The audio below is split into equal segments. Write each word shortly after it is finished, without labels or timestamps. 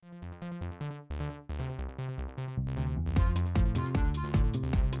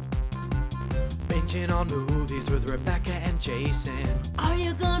Binging on movies with Rebecca and Jason. Are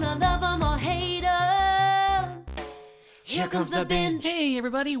you gonna love 'em or hate 'em? Here comes the binge. Hey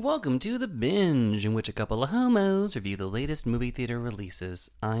everybody, welcome to The Binge, in which a couple of homos review the latest movie theater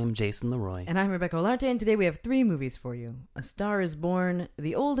releases. I'm Jason Leroy. And I'm Rebecca Olarte, and today we have 3 movies for you. A Star is Born,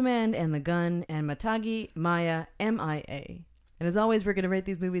 The Old Man and the Gun, and MATANGI, M.I.A, M.I.A. And as always, we're going to rate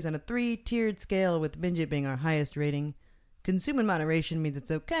these movies on a 3-tiered scale, with Binge It being our highest rating. Consume in moderation means it's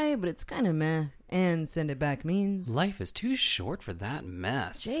okay, but it's kind of meh. And send it back means... Life is too short for that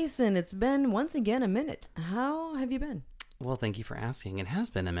mess. Jason, it's been once again a minute. How have you been? Well, thank you for asking. It has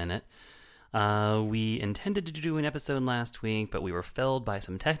been a minute. We intended to do an episode last week, but we were felled by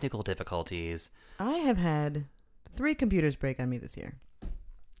some technical difficulties. I have had 3 computers break on me this year.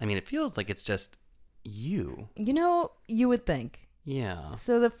 I mean, it feels like it's just you. You know, you would think. Yeah.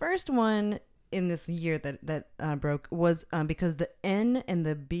 So the first one in this year that broke was because the N and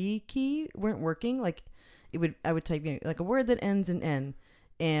the B key weren't working. Like I would type like a word that ends in N,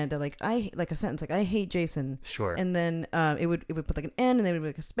 and like a sentence like I hate Jason. Sure. And then it would put like an N, and then it would be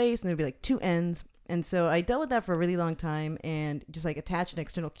like a space, and there would be like 2 N's. And so I dealt with that for a really long time, and just like attached an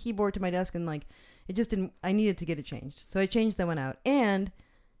external keyboard to my desk, and like it just didn't. I needed to get it changed, so I changed that one out. And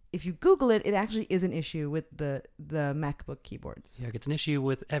if you Google it, it actually is an issue with the MacBook keyboards. Yeah, it's an issue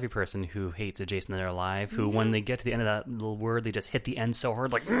with every person who hates a Jason in their life, who when they get to the end of that little word, they just hit the end so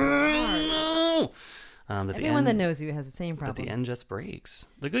hard, like, no! Everyone that knows you has the same problem. But the end just breaks.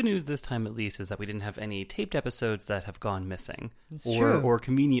 The good news this time, at least, is that we didn't have any taped episodes that have gone missing. Or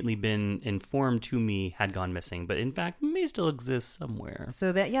conveniently been informed to me had gone missing, but in fact may still exist somewhere.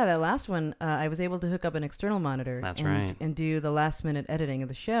 So that last one, I was able to hook up an external monitor. That's right. And do the last minute editing of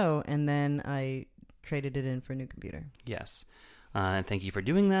the show, and then I traded it in for a new computer. Yes. And thank you for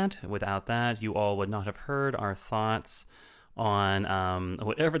doing that. Without that, you all would not have heard our thoughts on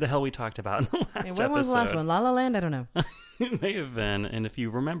whatever the hell we talked about in the last episode. When was the last one? La La Land? I don't know. It may have been. And if you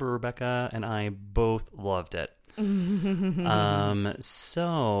remember, Rebecca and I both loved it.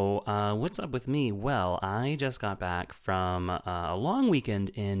 So what's up with me? Well, I just got back from a long weekend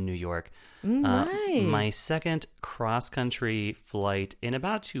in New York. Right. My second cross-country flight in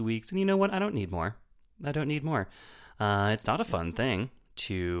about 2 weeks. And you know what? I don't need more. It's not a fun thing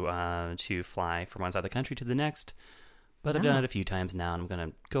to fly from one side of the country to the next. But I've done it a few times now, and I'm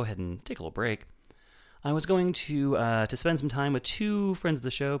going to go ahead and take a little break. I was going to spend some time with 2 friends of the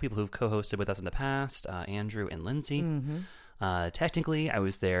show, people who've co-hosted with us in the past, Andrew and Lindsay. Mm-hmm. Technically, I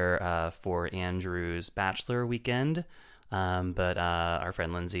was there for Andrew's bachelor weekend, but our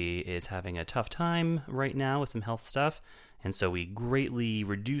friend Lindsay is having a tough time right now with some health stuff, and so we greatly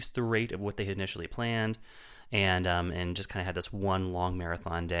reduced the rate of what they had initially planned, and just kind of had this one long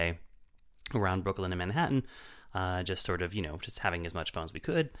marathon day around Brooklyn and Manhattan. Just sort of, just having as much fun as we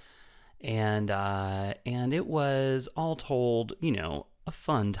could. And it was, all told, a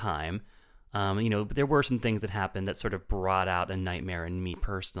fun time. But there were some things that happened that sort of brought out a nightmare in me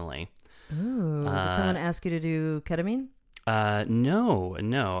personally. Ooh, did someone ask you to do ketamine?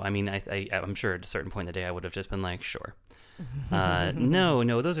 No. I mean, I'm sure at a certain point in the day I would have just been like, sure.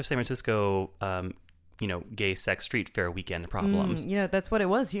 No, those are San Francisco, gay sex street fair weekend problems. That's what it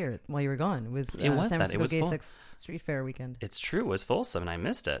was here while you were gone. It was San Francisco gay sex street fair weekend. It's true. It was fulsome, and I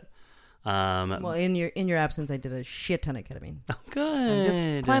missed it. Well, in your absence, I did a shit ton of ketamine. Oh, good. I'm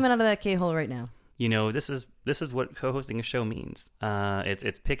just climbing out of that K-hole right now. This is what co-hosting a show means.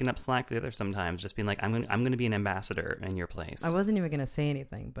 It's picking up slack for the other sometimes. Just being like, I'm going to be an ambassador in your place. I wasn't even going to say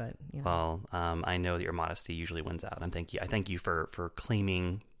anything, but Well, I know that your modesty usually wins out. I thank you for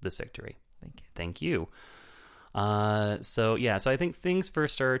claiming this victory. Thank you. So I think things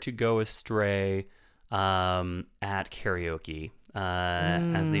first started to go astray at karaoke,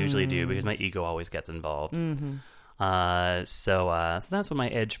 as they usually do, because my ego always gets involved. Mm-hmm. So that's when my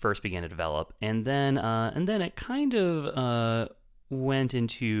edge first began to develop, and then it kind of went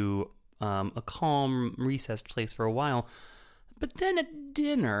into a calm, recessed place for a while. But then at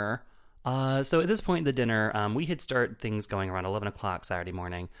dinner, so at this point in the dinner, we had started things going around 11 o'clock Saturday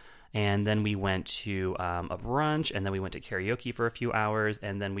morning. And then we went to a brunch, and then we went to karaoke for a few hours,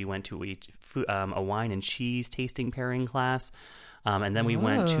 and then we went to a wine and cheese tasting pairing class, and then we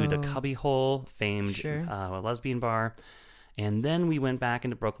went to the Cubbyhole, famed lesbian bar, and then we went back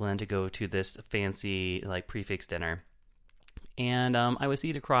into Brooklyn to go to this fancy prefix dinner. And I was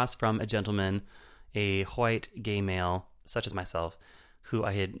seated across from a gentleman, a white gay male, such as myself, who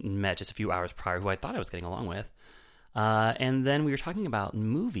I had met just a few hours prior, who I thought I was getting along with. And then we were talking about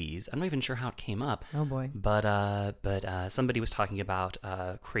movies. I'm not even sure how it came up. Oh boy! But somebody was talking about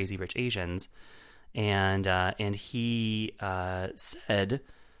Crazy Rich Asians, and he said,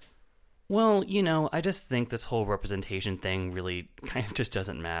 Well, I just think this whole representation thing really kind of just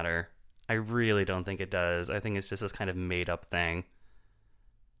doesn't matter. I really don't think it does. I think it's just this kind of made-up thing.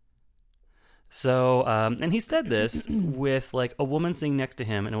 So, and he said this with, like, a woman sitting next to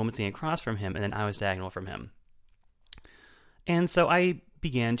him and a woman sitting across from him, and then I was diagonal from him. And so I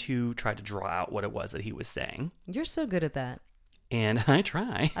began to try to draw out what it was that he was saying. You're so good at that. And I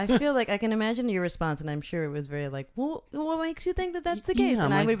try. I feel like I can imagine your response, and I'm sure it was very like, well, what makes you think that that's the case? Yeah,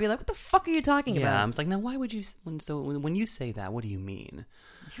 and I would be like, what the fuck are you talking about? Yeah, I'm like, now why would you, when you say that, what do you mean?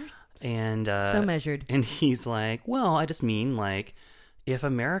 And so measured. And he's like, well, I just mean, like, if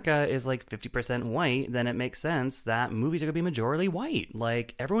America is like 50% white, then it makes sense that movies are going to be majority white.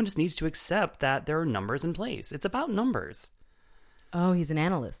 Like, everyone just needs to accept that there are numbers in place. It's about numbers. Oh, he's an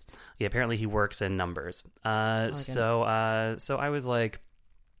analyst. Yeah, apparently he works in numbers. So I was like,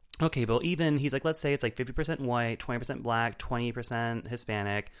 okay, but even, he's like, let's say it's like 50% white, 20% black, 20%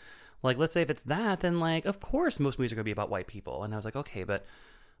 Hispanic. Like, let's say if it's that, then, like, of course most movies are going to be about white people. And I was like, okay, but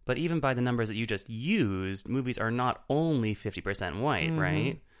even by the numbers that you just used, movies are not only 50% white,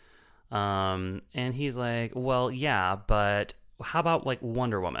 right? And he's like, well, yeah, but how about, like,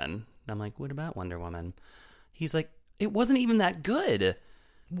 Wonder Woman? And I'm like, what about Wonder Woman? He's like, it wasn't even that good.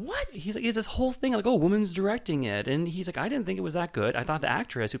 What? He's like, is this whole thing like, oh, woman's directing it. And he's like, I didn't think it was that good. I thought the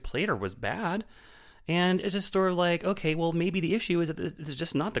actress who played her was bad. And it's just sort of like, okay, well, maybe the issue is that this is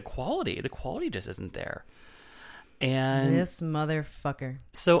just not the quality. The quality just isn't there. And this motherfucker.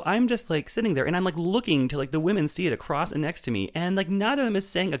 So I'm just like sitting there and I'm like looking to like the women seated across and next to me. And like neither of them is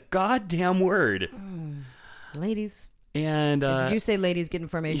saying a goddamn word. Ladies. And did you say ladies get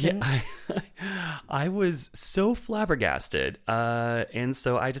information? Yeah, I was so flabbergasted. And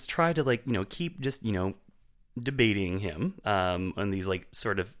so I just tried to like, keep just, debating him on these like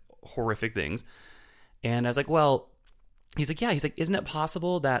sort of horrific things. And I was like, well, he's like, yeah, isn't it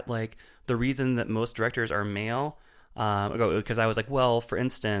possible that like the reason that most directors are male, because I was like, well, for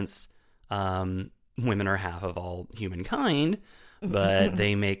instance, women are half of all humankind, but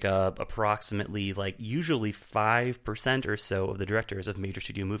they make up approximately like usually 5% or so of the directors of major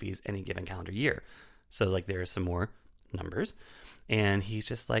studio movies any given calendar year. So like there are some more numbers. And he's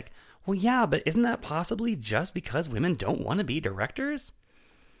just like, well, yeah, but isn't that possibly just because women don't want to be directors?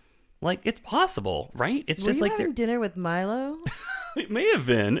 Like, it's possible, right? It's just like having dinner with Milo? It may have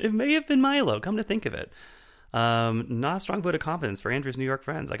been. It may have been Milo, come to think of it. Not a strong vote of confidence for Andrew's New York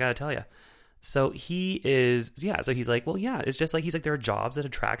friends, I gotta tell you. So he is, yeah, so he's like, well, yeah, it's just like, he's like, there are jobs that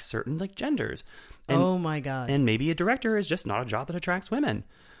attract certain, like, genders. And, oh, my God. And maybe a director is just not a job that attracts women.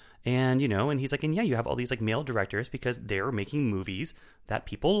 And, and he's like, and yeah, you have all these, like, male directors because they're making movies that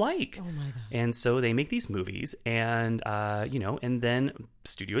people like. Oh, my God. And so they make these movies and, and then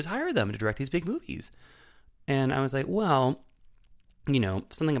studios hire them to direct these big movies. And I was like, well,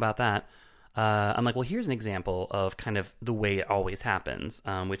 something about that. I'm like, well, here's an example of kind of the way it always happens,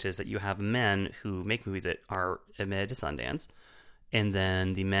 which is that you have men who make movies that are admitted to Sundance, and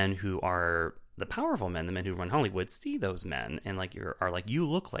then the men who are the powerful men, the men who run Hollywood, see those men and like are like, you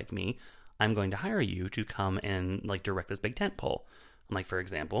look like me. I'm going to hire you to come and like direct this big tent pole. I'm like, for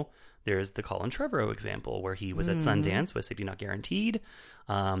example, there's the Colin Trevorrow example where he was at Sundance with Safety Not Guaranteed,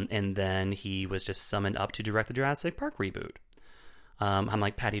 and then he was just summoned up to direct the Jurassic Park reboot. I'm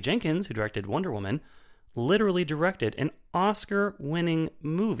like, Patty Jenkins, who directed Wonder Woman, literally directed an Oscar-winning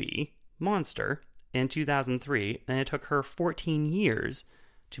movie, Monster, in 2003, and it took her 14 years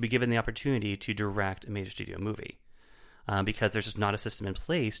to be given the opportunity to direct a major studio movie, because there's just not a system in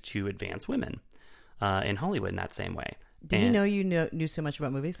place to advance women in Hollywood in that same way. Did he know you knew so much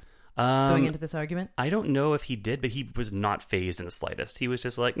about movies going into this argument? I don't know if he did, but he was not fazed in the slightest. He was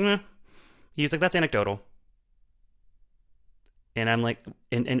just like, meh. He was like, that's anecdotal. And I'm like,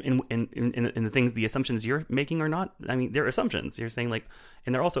 and the things, the assumptions you're making are not, I mean, they're assumptions. You're saying like,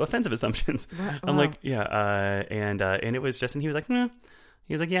 and they're also offensive assumptions. Wow. I'm like, yeah. And it was just, and he was like, meh.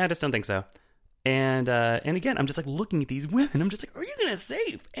 He was like, yeah, I just don't think so. And again, I'm just like looking at these women. I'm just like, are you going to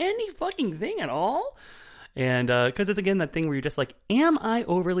say any fucking thing at all? And because it's, again, that thing where you're just like, am I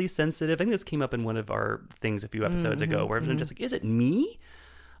overly sensitive? I think this came up in one of our things a few episodes ago where I'm just like, is it me?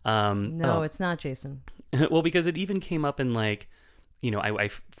 No, it's not, Jason. Well, because it even came up in like, I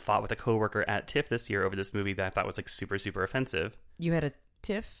fought with a coworker at TIFF this year over this movie that I thought was like super, super offensive. You had a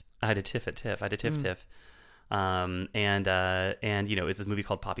TIFF? I had a TIFF at TIFF. I had a TIFF. It's this movie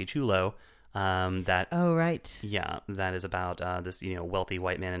called Papi Chulo. That. Oh, right. Yeah. That is about, this, wealthy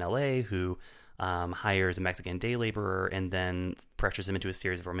white man in LA who, hires a Mexican day laborer and then pressures him into a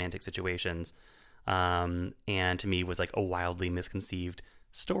series of romantic situations. And to me was like a wildly misconceived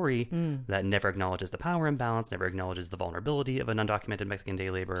story that never acknowledges the power imbalance, never acknowledges the vulnerability of an undocumented Mexican day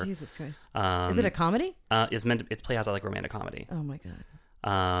labor. Jesus Christ. Is it a comedy? It's plays out like romantic comedy. Oh my God.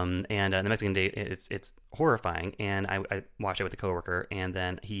 And the Mexican day, it's horrifying. And I watched it with a coworker, and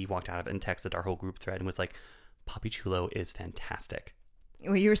then he walked out of it and texted our whole group thread and was like, Papi Chulo is fantastic.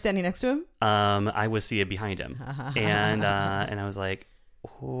 Well, you were standing next to him? I was seated behind him. And I was like,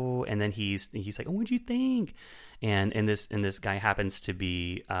 oh, and then he's like, oh, what'd you think? And this guy happens to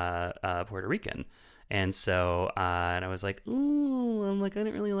be Puerto Rican. And so and I was like, ooh, I'm like, I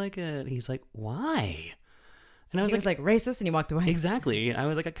didn't really like it. He's like, why? And I was like racist, and he walked away. Exactly. I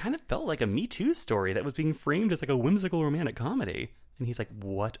was like, I kind of felt like a Me Too story that was being framed as like a whimsical romantic comedy. And he's like,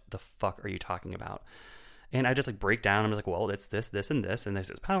 what the fuck are you talking about? And I just like break down. I'm like, well, it's this, and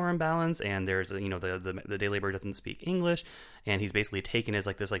this power imbalance, and there's the day laborer doesn't speak English, and he's basically taken as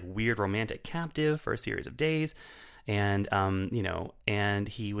like this like weird romantic captive for a series of days, and and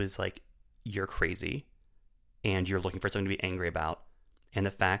he was like, you're crazy, and you're looking for something to be angry about, and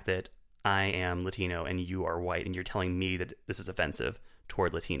the fact that I am Latino and you are white, and you're telling me that this is offensive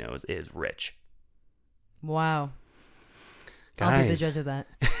toward Latinos is rich. Wow. Guys, I'll be the judge of that.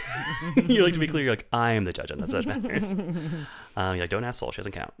 You like to be clear. You're like, I am the judge on that. Judge matters. You're like, don't ask Soul. She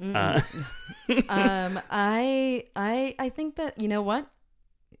doesn't count. I think that, you know what?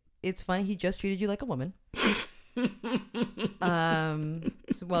 It's funny. He just treated you like a woman.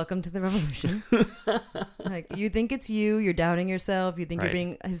 So welcome to the revolution. Like, you think it's you. You're doubting yourself. You think you're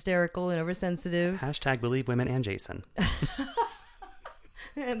being hysterical and oversensitive. # believe women and Jason.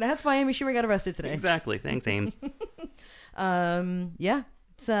 And that's why Amy Schumer got arrested today. Exactly. Thanks, Ames. Yeah.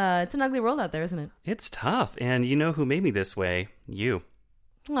 It's an ugly world out there, isn't it? It's tough. And you know who made me this way? You.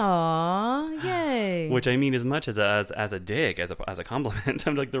 Aww, yay. Which I mean as much as a dig, as a compliment.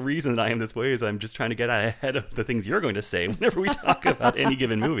 I'm like, the reason that I am this way is I'm just trying to get out ahead of the things you're going to say whenever we talk about any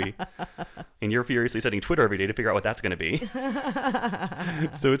given movie. And you're furiously setting Twitter every day to figure out what that's going to be.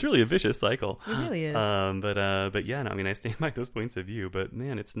 So it's really a vicious cycle. It really is. But yeah, no, I mean, I stand by those points of view. But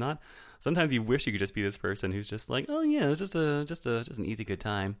man, it's not. Sometimes you wish you could just be this person who's just like, oh yeah, it's just an easy good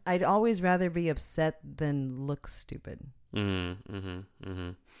time. I'd always rather be upset than look stupid.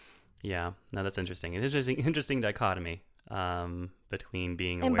 Yeah, no, that's interesting. It's interesting dichotomy between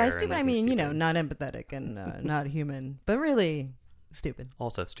being aware and by stupid, I mean, stupid. Not empathetic and not human, but really stupid.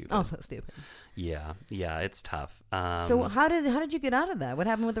 Also stupid. Yeah, it's tough. So how did you get out of that? What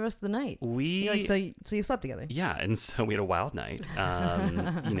happened with the rest of the night? So you slept together. Yeah, and so we had a wild night.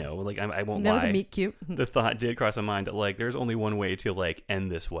 Like I won't that lie. Was a meet cute. The thought did cross my mind that like there's only one way to like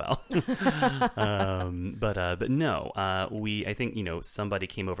end this well. But no, I think somebody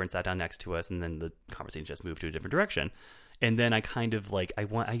came over and sat down next to us, and then the conversation just moved to a different direction. And then I kind of like,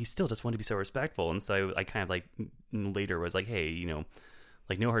 I still just want to be so respectful. And so I kind of like later was like, hey,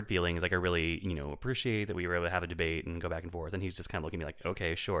 like no hard feelings. Like I really, appreciate that we were able to have a debate and go back and forth. And he's just kind of looking at me like,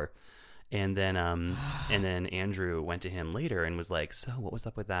 okay, sure. And then Andrew went to him later and was like, so what was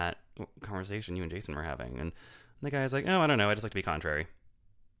up with that conversation you and Jason were having? And the guy was like, oh, I don't know. I just like to be contrary.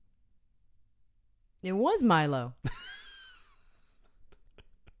 It was Milo.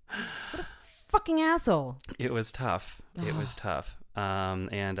 What a fucking asshole. It was tough. It was tough. And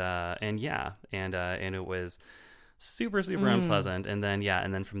it was super unpleasant. And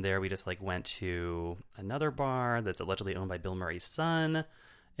then from there we just like went to another bar that's allegedly owned by Bill Murray's son,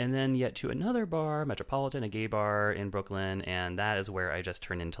 and then yet to another bar, Metropolitan, a gay bar in Brooklyn, and that is where I just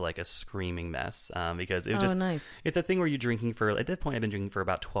turned into like a screaming mess because it was just nice. It's a thing where you're drinking for, at that point I've been drinking for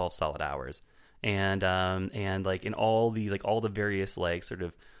about 12 solid hours, and like in all these like all the various like sort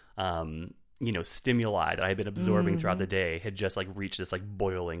of stimuli that I had been absorbing throughout the day had just like reached this like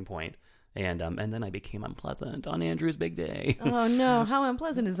boiling point. And then I became unpleasant on Andrew's big day. Oh no, how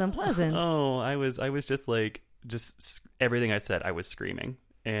unpleasant is unpleasant? Oh, I was just everything I said, I was screaming.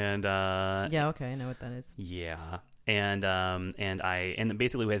 And yeah, okay, I know what that is. Yeah. And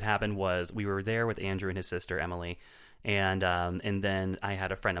basically what had happened was we were there with Andrew and his sister Emily, and then I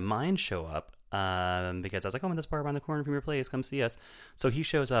had a friend of mine show up because I was like, oh, I'm in this bar around the corner from your place, come see us. So he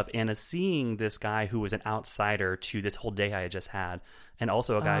shows up, and seeing this guy who was an outsider to this whole day I had just had, and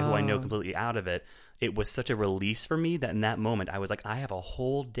also a guy who I know completely out of it, it was such a release for me that in that moment I was like, I have a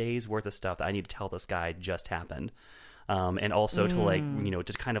whole day's worth of stuff that I need to tell this guy just happened. And also to like,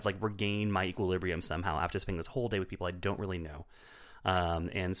 just kind of like regain my equilibrium somehow after spending this whole day with people I don't really know.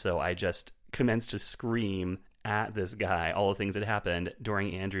 And so I just commenced to scream at this guy all the things that happened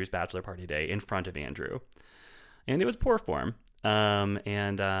during Andrew's bachelor party day in front of Andrew. And it was poor form.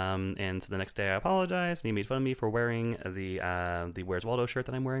 And so the next day I apologized, and he made fun of me for wearing the Where's Waldo shirt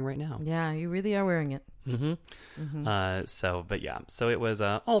that I'm wearing right now. Yeah, you really are wearing it. So it was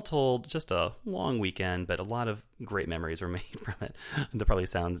all told just a long weekend, but a lot of great memories were made from it. That probably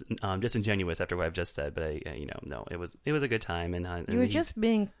sounds disingenuous after what I've just said, but no, it was a good time. And you were just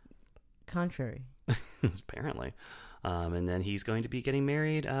being contrary. Apparently. And then he's going to be getting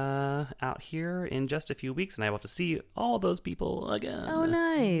married out here in just a few weeks, and I will have to see all those people again. Oh,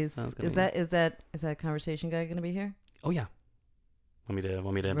 nice! Is that conversation guy going to be here? Oh yeah. Want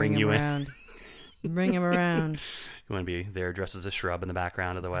me to bring you in? Bring him around. You want to be there dressed as a shrub in the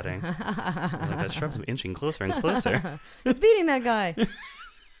background of the wedding? Like that shrub's inching closer and closer. It's beating that guy.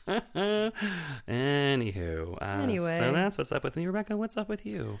 Anyway, so that's what's up with me. Rebecca, what's up with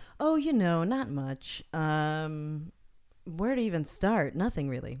you? Oh, not much. Where to even start? Nothing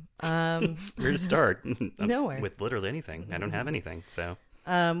really. Where to start? Nowhere. With literally anything. I don't have anything. So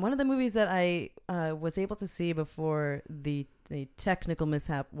one of the movies that I was able to see before the technical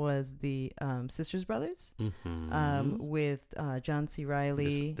mishap was the Sisters Brothers with John C.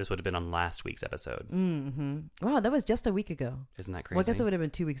 Reilly. This would have been on last week's episode. Wow, that was just a week ago. Isn't that crazy? Well, I guess it would have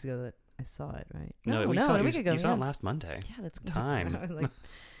been 2 weeks ago that I saw it, right? No, a week ago. You saw it last Monday. Yeah, that's time. I was like,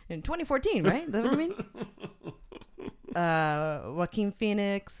 in 2014, right? Is that what I mean? Joaquin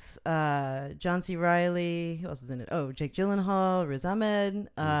Phoenix, John C. Reilly, who else is in it? Oh, Jake Gyllenhaal, Riz Ahmed.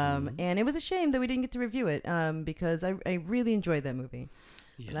 And it was a shame that we didn't get to review it because I really enjoyed that movie.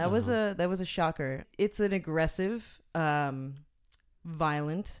 Yeah. That was a shocker. It's an aggressive,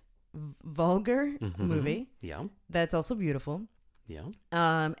 violent, vulgar movie. Yeah. That's also beautiful. Yeah.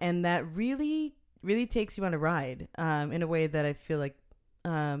 And that really, really takes you on a ride in a way that I feel like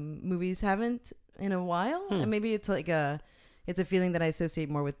movies haven't in a while. And maybe it's like it's a feeling that I associate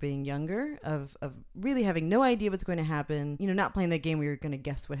more with being younger, of really having no idea what's going to happen, not playing that game where you're going to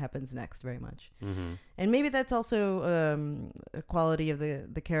guess what happens next very much. And maybe that's also a quality of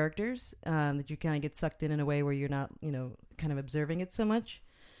the characters, that you kind of get sucked in a way where you're not kind of observing it so much.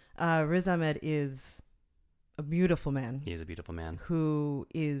 Riz Ahmed is a beautiful man. He is a beautiful man who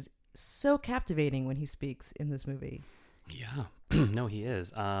is so captivating when he speaks in this movie. Yeah. No, he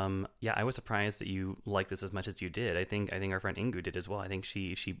is. Yeah, I was surprised that you liked this as much as you did. I think our friend Ingu did as well. I think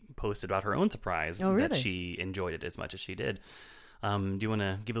she posted about her own surprise that she enjoyed it as much as she did. Do you want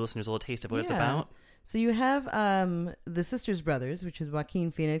to give the listeners a little taste of what it's about? So you have the Sisters Brothers, which is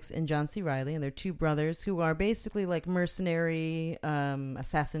Joaquin Phoenix and John C. Reilly, and they're two brothers who are basically like mercenary,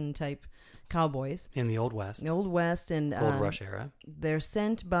 assassin type cowboys in the Old West. And Gold Rush era. They're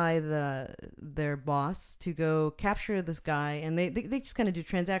sent by their boss to go capture this guy, and they just kind of do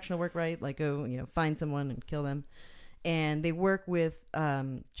transactional work, right? Like go find someone and kill them. And they work with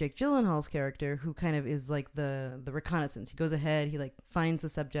Jake Gyllenhaal's character, who kind of is like the reconnaissance. He goes ahead, he like finds the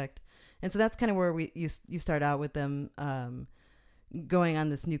subject, and so that's kind of where you start out with them going on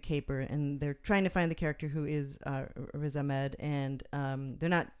this new caper, and they're trying to find the character who is Riz Ahmed, and they're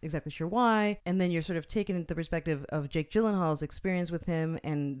not exactly sure why. And then you're sort of taken into the perspective of Jake Gyllenhaal's experience with him,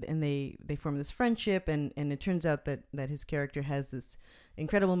 and they form this friendship, and it turns out that his character has this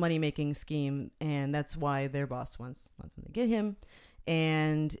incredible money-making scheme, and that's why their boss wants them to get him.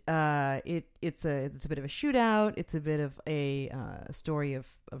 And it's a bit of a shootout. It's a bit of a story of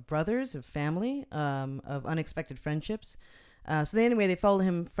brothers, of family, of unexpected friendships. So they follow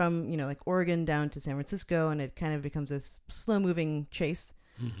him from, like Oregon down to San Francisco, and it kind of becomes this slow moving chase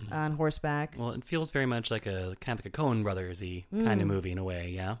on horseback. Well, it feels very much like a Coen Brothers-y kind of movie in a way.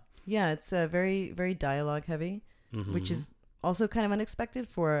 Yeah. Yeah. It's very, very dialogue heavy, which is also kind of unexpected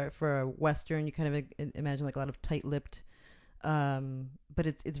for a Western. You kind of imagine like a lot of tight lipped, but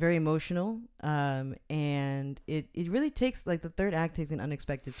it's very emotional, and it really takes, like, the third act takes an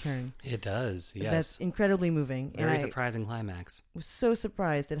unexpected turn. It does, yes. That's incredibly moving. Very surprising climax. I was so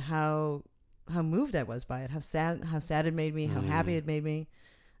surprised at how moved I was by it, how sad it made me, how happy it made me.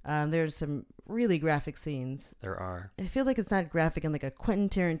 There's some really graphic scenes. There are. I feel like it's not graphic in like a Quentin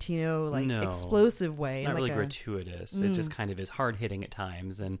Tarantino explosive way. It's not really gratuitous. It just kind of is hard hitting at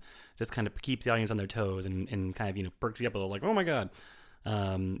times, and just kind of keeps the audience on their toes, and kind of perks you up a little, like, oh my god,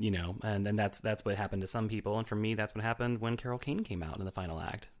 and that's what happened to some people, and for me that's what happened when Carol Kane came out in the final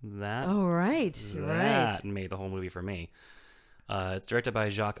act. That made the whole movie for me. It's directed by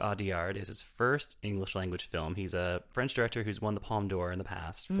Jacques Audiard. It's his first English language film. He's a French director who's won the Palme d'Or in the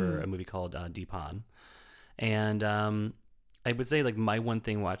past for a movie called Dupin. And I would say, like, my one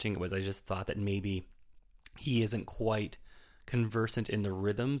thing watching it was I just thought that maybe he isn't quite conversant in the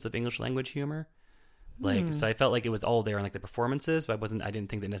rhythms of English language humor. Like, so I felt like it was all there in like the performances, but I didn't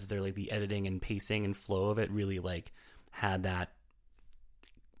think that necessarily the editing and pacing and flow of it really like had that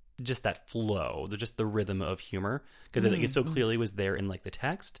flow, just the rhythm of humor, because it so clearly was there in like the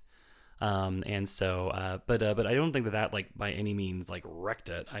text. And so, but I don't think that like by any means like wrecked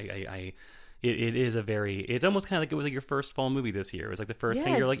it. It is it's almost kind of like it was like your first fall movie this year. It was like the first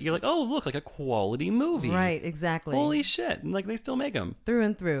thing you're like, oh, look, like a quality movie. Right, exactly. Holy shit. And like they still make them. Through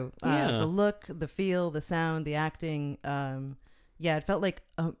and through. The look, the feel, the sound, the acting. It felt like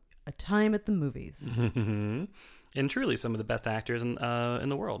a time at the movies. And truly some of the best actors in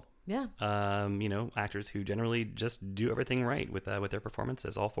the world. Yeah. Actors who generally just do everything right with their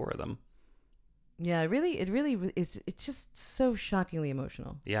performances, all 4 of them. Yeah, it really is. It's just so shockingly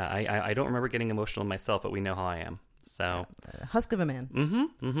emotional. Yeah, I don't remember getting emotional myself, but we know how I am. So husk of a man.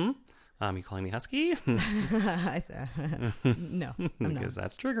 You calling me husky? I said, no, I'm not. Because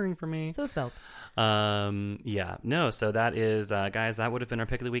that's triggering for me. So it's felt. So that is, guys, that would have been our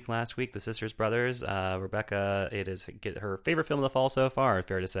pick of the week last week. The Sisters Brothers. Rebecca, it is her favorite film of the fall so far,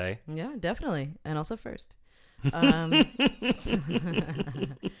 fair to say. Yeah, definitely. And also first.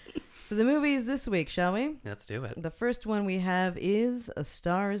 So the movies this week, shall we? Let's do it. The first one we have is A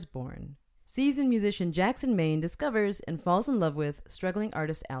Star is Born. Seasoned musician Jackson Maine discovers and falls in love with struggling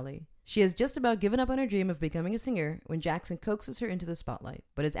artist Allie. She has just about given up on her dream of becoming a singer when Jackson coaxes her into the spotlight.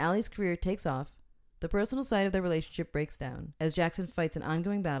 But as Allie's career takes off, the personal side of their relationship breaks down as Jackson fights an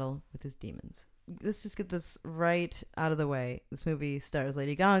ongoing battle with his demons. Let's just get this right out of the way. This movie stars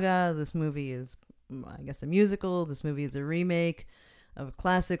Lady Gaga. This movie is, I guess, a musical. This movie is a remake of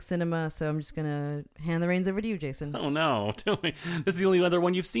classic cinema, so I'm just gonna hand the reins over to you, Jason. Oh no! This is the only other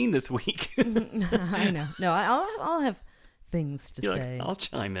one you've seen this week. I know. No, I'll have things to say. I'll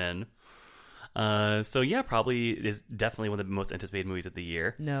chime in. So yeah, probably is definitely one of the most anticipated movies of the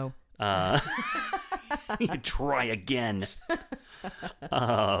year. No. Try again.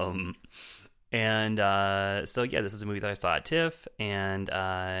 So yeah, this is a movie that I saw at TIFF, and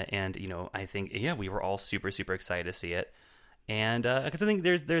I think we were all super super excited to see it. And because I think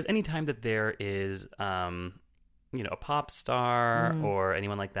there's any time that there is a pop star or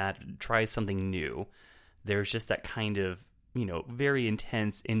anyone like that tries something new, there's just that kind of very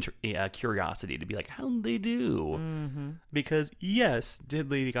intense curiosity to be like, how did they do? Because yes,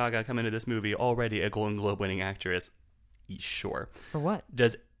 did Lady Gaga come into this movie already a Golden Globe winning actress? Sure. For what?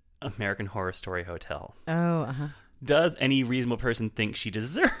 Does American Horror Story Hotel? Oh, Does any reasonable person think she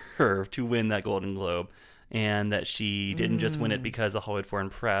deserved to win that Golden Globe? And that she didn't just win it because the Hollywood Foreign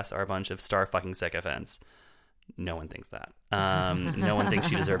Press are a bunch of star-fucking sycophants. No one thinks that. No one thinks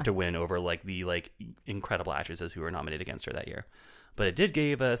she deserved to win over the incredible actresses who were nominated against her that year. But it did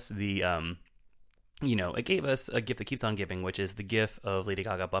give us it gave us a gift that keeps on giving, which is the gif of Lady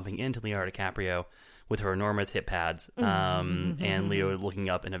Gaga bumping into Leonardo DiCaprio with her enormous hip pads, and Leo looking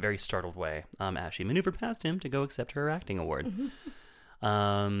up in a very startled way as she maneuvered past him to go accept her acting award.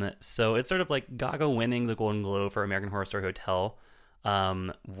 So it's sort of like Gaga winning the Golden Globe for American Horror Story Hotel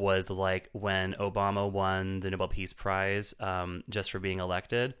was like when Obama won the Nobel Peace Prize just for being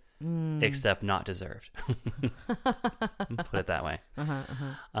elected, except not deserved. Put it that way.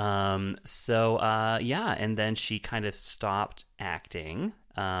 And then she kind of stopped acting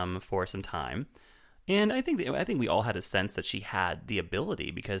for some time. And I think we all had a sense that she had the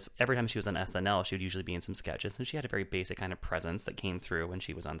ability, because every time she was on SNL, she would usually be in some sketches, and she had a very basic kind of presence that came through when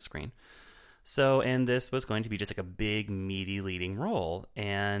she was on screen. So, and this was going to be just like a big, meaty leading role.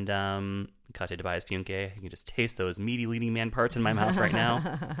 And cut to Tobias Funke. You can just taste those meaty leading man parts in my mouth right now.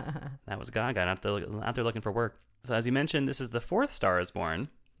 That was Gaga out there looking for work. So as you mentioned, this is the 4th Star is Born.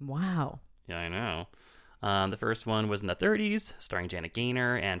 Wow. Yeah, I know. The first one was in the 30s, starring Janet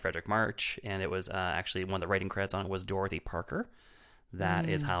Gaynor and Frederick March, and it was actually one of the writing credits on it was Dorothy Parker. That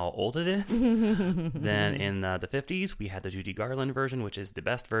is how old it is. Then in the 50s, we had the Judy Garland version, which is the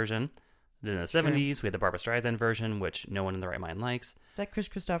best version. Then in the 70s, we had the Barbra Streisand version, which no one in the right mind likes. Is that Chris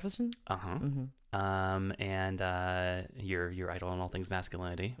Christopherson? And your idol in all things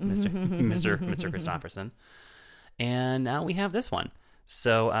masculinity, Mr. Christopherson. And now we have this one.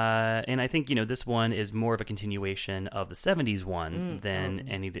 So, and I think, this one is more of a continuation of the 70s one than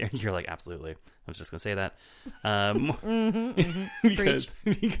any. You're like, absolutely. I was just going to say that.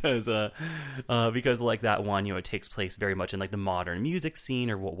 Because like that one, it takes place very much in like the modern music scene,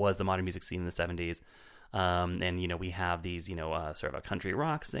 or what was the modern music scene in the 70s. And, we have these, sort of a country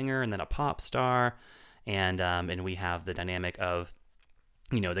rock singer and then a pop star. And we have the dynamic of,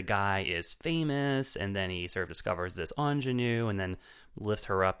 the guy is famous, and then he sort of discovers this ingenue, and then lifts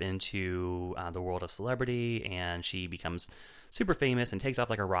her up into the world of celebrity, and she becomes super famous and takes off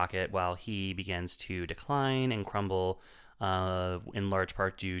like a rocket, while he begins to decline and crumble in large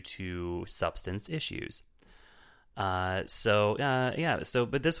part due to substance issues. But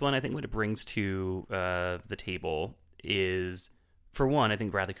this one, I think what it brings to the table is, for one, I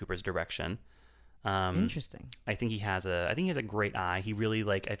think Bradley Cooper's direction. Interesting. I think he has a great eye. He really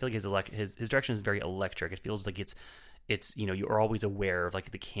I feel like his direction is very electric. It feels like it's you're always aware of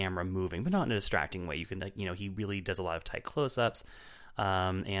like the camera moving, but not in a distracting way. You can he really does a lot of tight close-ups.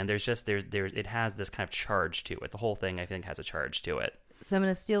 And it has this kind of charge to it. The whole thing, I think, has a charge to it. So I'm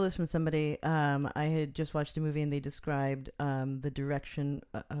going to steal this from somebody. I had just watched a movie and they described the direction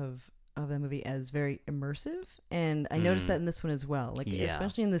of the movie as very immersive, and I noticed that in this one as well.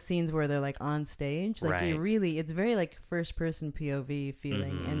 Especially in the scenes where they're like on stage, it's very like first person POV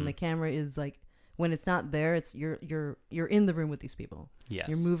feeling, and the camera is like, when it's not there, it's you're in the room with these people. Yes,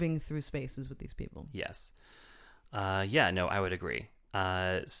 you're moving through spaces with these people. Yes, I would agree.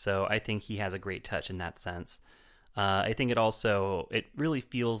 So I think he has a great touch in that sense. I think it really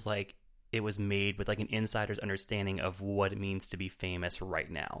feels like it was made with like an insider's understanding of what it means to be famous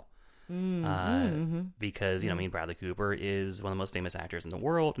right now. Because Bradley Cooper is one of the most famous actors in the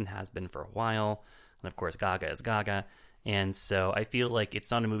world and has been for a while, and of course Gaga is Gaga, and so I feel like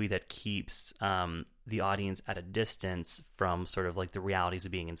it's not a movie that keeps the audience at a distance from sort of like the realities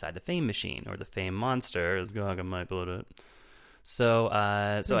of being inside the fame machine or the fame monster, as Gaga might put it. So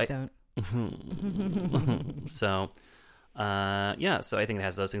don't. So I think it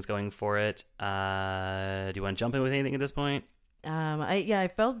has those things going for it. Do you want to jump in with anything at this point? I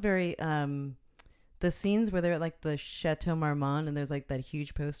felt very the scenes where they're at like the Chateau Marmont and there's like that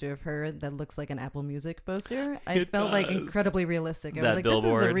huge poster of her that looks like an Apple Music poster. I felt like incredibly realistic. I was like,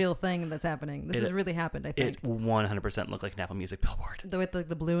 billboard. This is a real thing that's happening. This has really happened, I think. It 100% looked like an Apple Music billboard. With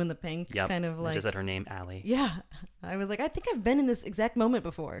the blue and the pink, kind of like. Just at her name, Allie. Yeah. I was like, I think I've been in this exact moment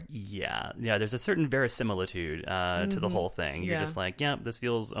before. Yeah. There's a certain verisimilitude to the whole thing. You're just like, this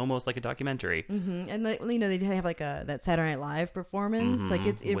feels almost like a documentary. Mm-hmm. And they have like that Saturday Night Live performance. Like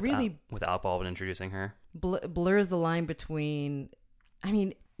it really with Alec Baldwin introducing her. Blurs the line between, I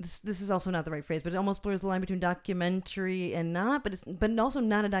mean, this is also not the right phrase, but it almost blurs the line between documentary and not, but also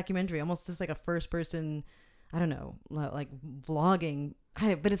not a documentary, almost just like a first person, I don't know, like vlogging.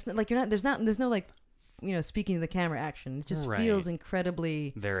 But it's like there's no like, speaking to the camera action. It just feels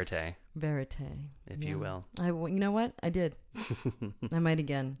incredibly verite, if you will. You know what? I did. I might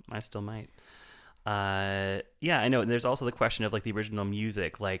again. I still might. I know. And there's also the question of like the original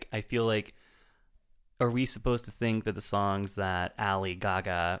music. Like, I feel like, are we supposed to think that the songs that Allie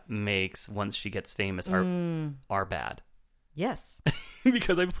Gaga makes once she gets famous are bad? Yes.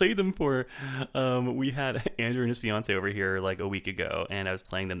 Because I played them for, we had Andrew and his fiance over here like a week ago, and I was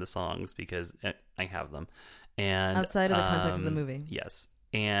playing them the songs because I have them. And outside of the context of the movie. Yes.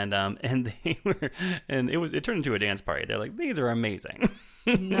 And they were, and it turned into a dance party. They're like, these are amazing.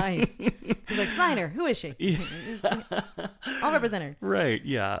 Nice. He's like, sign her. Who is she? Yeah. I'll represent her. Right.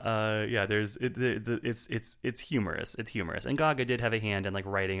 Yeah. There's it's humorous. It's humorous. And Gaga did have a hand in like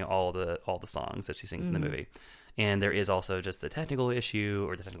writing all the songs that she sings in the movie. And there is also just the technical issue,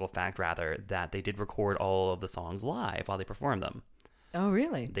 or the technical fact rather, that they did record all of the songs live while they performed them. Oh,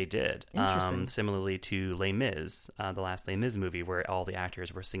 really? They did. Interesting. Similarly to Les Mis, the last Les Mis movie, where all the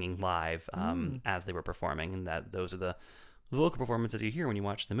actors were singing live as they were performing, and those are the vocal performances you hear when you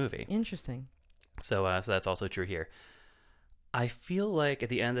watch the movie. Interesting. So that's also true here. I feel like at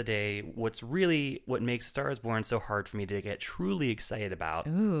the end of the day, what makes Star is Born so hard for me to get truly excited about,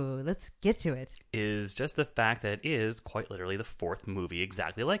 ooh, let's get to it, is just the fact that it is quite literally the fourth movie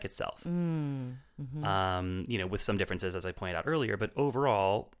exactly like itself. With some differences, as I pointed out earlier, but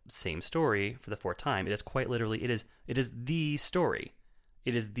overall, same story for the fourth time. It is quite literally, it is the story.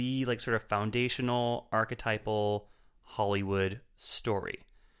 It is the like sort of foundational, archetypal Hollywood story.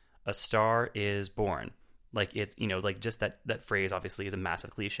 A Star is Born. Like, it's, like just that phrase obviously is a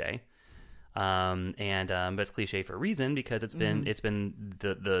massive cliche. But it's cliche for a reason, because it's been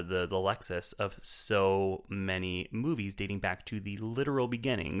the Lexus of so many movies dating back to the literal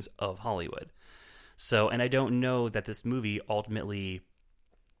beginnings of Hollywood. So, and I don't know that this movie ultimately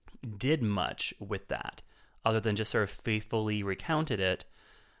did much with that, other than just sort of faithfully recounted it,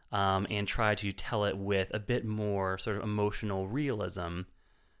 and tried to tell it with a bit more sort of emotional realism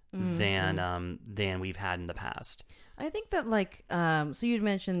than we've had in the past. I think that so you'd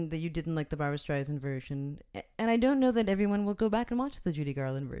mentioned that you didn't like the Barbra Streisand version, and I don't know that everyone will go back and watch the Judy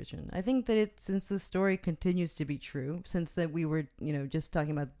Garland version. I think that since the story continues to be true, since that we were just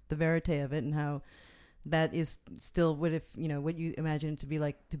talking about the verite of it and how that is still what you imagine it to be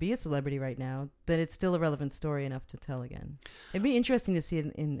like to be a celebrity right now, that it's still a relevant story enough to tell again. It'd be interesting to see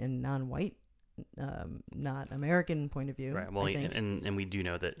it in non-white not American point of view. Right. Well, I think. and we do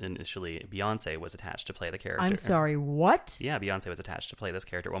know that initially Beyonce was attached to play the character. I'm sorry, what? Yeah, Beyonce was attached to play this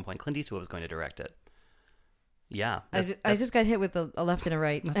character at one point. Clint Eastwood was going to direct it. Yeah. I just got hit with a left and a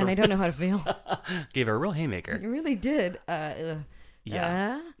right, and I don't know how to feel. Gave her a real haymaker. You really did.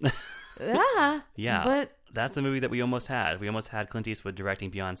 Yeah. Yeah. But that's the movie that we almost had. We almost had Clint Eastwood directing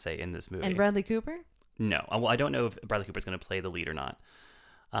Beyonce in this movie. And Bradley Cooper? No. Well, I don't know if Bradley Cooper's going to play the lead or not.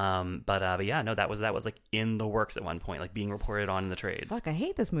 But yeah, no, that was like in the works at one point, like being reported on in the trades. Fuck, I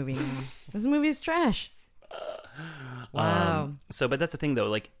hate this movie now. This movie is trash. Wow. But that's the thing though,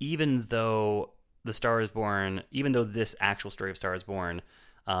 like even though The Star is Born, even though this actual story of Star is Born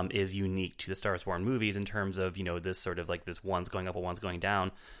is unique to the Star is Born movies in terms of, this sort of like this one's going up and one's going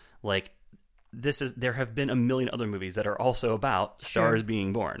down, like there have been a million other movies that are also about stars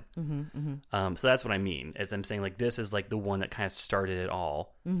being born. So that's what I mean, is I'm saying like this is like the one that kind of started it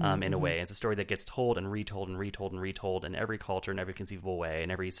all in a way. It's a story that gets told and retold and retold and retold in every culture, in every conceivable way,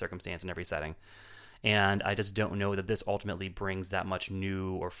 in every circumstance, in every setting. And I just don't know that this ultimately brings that much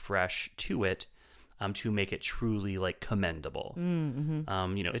new or fresh to it to make it truly like commendable.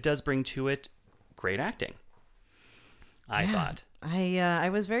 It does bring to it great acting. I thought. I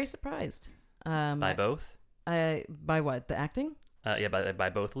was very surprised. By both? By what? The acting? Yeah, by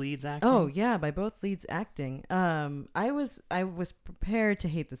both leads acting. Oh yeah, by both leads acting. I was prepared to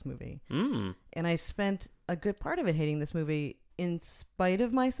hate this movie, and I spent a good part of it hating this movie in spite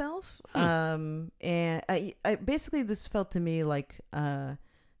of myself. And I basically this felt to me like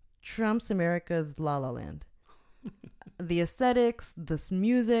Trump's America's La La Land. The aesthetics, this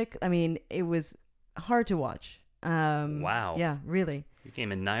music. I mean, it was hard to watch. Wow. Yeah, really. You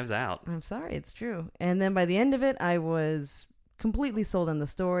came in Knives Out. I'm sorry, it's true. And then by the end of it, I was completely sold on the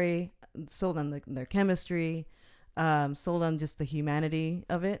story, sold on their chemistry, sold on just the humanity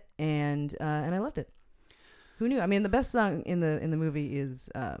of it, and I loved it. Who knew? I mean, the best song in the movie is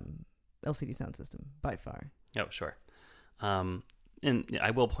LCD Sound System by far. Oh, sure. And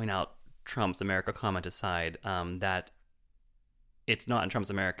I will point out, Trump's America comment aside, that it's not in Trump's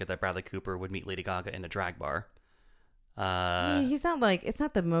America that Bradley Cooper would meet Lady Gaga in a drag bar. He's not like, it's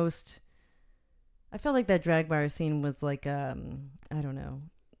not the most, I felt like that drag bar scene was like, I don't know,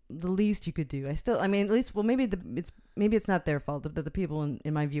 the least you could do. Maybe it's not their fault that the people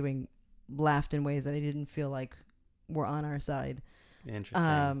in my viewing laughed in ways that I didn't feel like were on our side.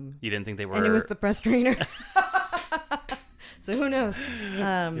 Interesting. You didn't think they were, and it was the press screener. So who knows?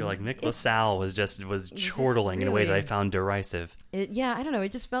 You're like, Nick LaSalle was chortling really, in a way that I found derisive. I don't know.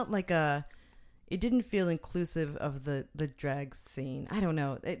 It just felt like it didn't feel inclusive of the drag scene. I don't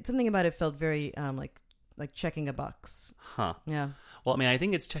know. Something about it felt very like checking a box. Huh. Yeah. Well, I mean, I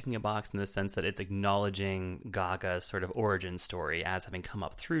think it's checking a box in the sense that it's acknowledging Gaga's sort of origin story as having come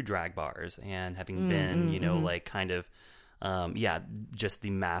up through drag bars and having been, like kind of, just the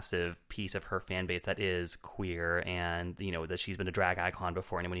massive piece of her fan base that is queer and, that she's been a drag icon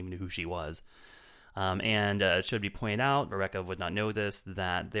before anyone even knew who she was. And it should be pointed out, Rebecca would not know this,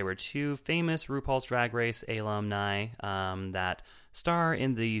 that there were two famous RuPaul's Drag Race alumni that star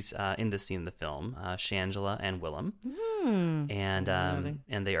in this scene in the film, Shangela and Willem.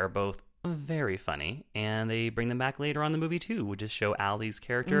 And they are both very funny, and they bring them back later on in the movie too, to show Allie's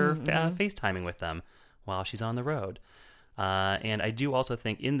character FaceTiming with them while she's on the road. And I do also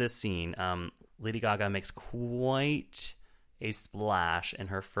think in this scene, Lady Gaga makes quite a splash in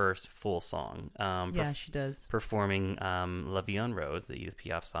her first full song. She does. Performing La Vie en Rose, the Edith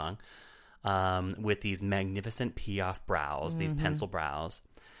Piaf song, with these magnificent Piaf brows, these pencil brows,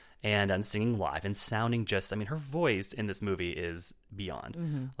 and singing live and sounding her voice in this movie is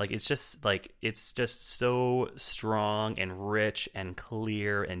beyond. Like, it's just so strong and rich and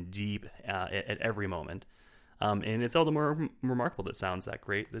clear and deep at every moment. And it's all the more remarkable that it sounds that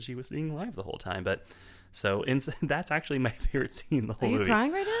great that she was singing live the whole time. But so that's actually my favorite scene in the whole movie. Are you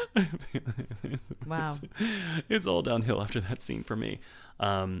crying right now? Wow. It's all downhill after that scene for me.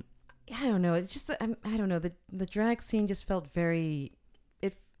 I don't know. It's just, I don't know. The drag scene just felt very,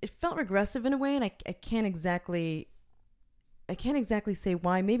 it felt regressive in a way, and I can't exactly say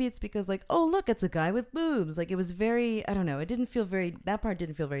why. Maybe it's because like, oh, look, it's a guy with boobs. Like, it was very, I don't know. That part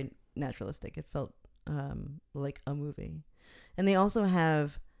didn't feel very naturalistic. It felt like a movie. And they also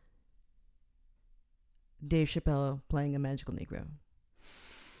have Dave Chappelle playing a magical Negro.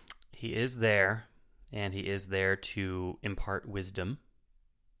 He is there, and he is there to impart wisdom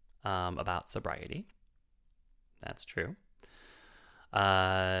about sobriety. That's true.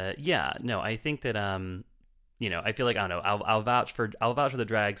 I think that I feel like, I don't know, I'll vouch for the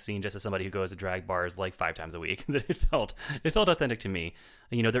drag scene just as somebody who goes to drag bars like 5 times a week. That it felt authentic to me.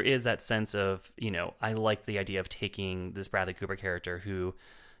 There is that sense of, I like the idea of taking this Bradley Cooper character who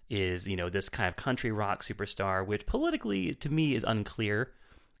is, this kind of country rock superstar, which politically to me is unclear.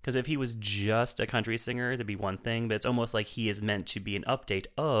 Because if he was just a country singer, that'd be one thing. But it's almost like he is meant to be an update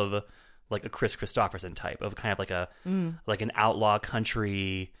of like a Chris Christopherson type of kind of like like an outlaw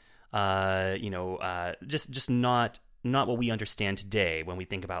country, just not what we understand today when we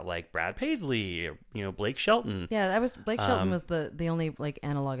think about like Brad Paisley, or, Blake Shelton. Yeah, Blake Shelton was the only like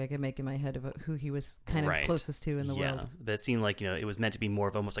analog I could make in my head of who he was kind of closest to in the world. But it seemed like, it was meant to be more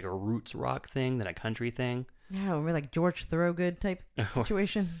of almost like a roots rock thing than a country thing. Yeah, we're like George Thorogood type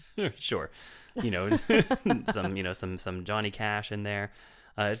situation. Sure. Some Johnny Cash in there.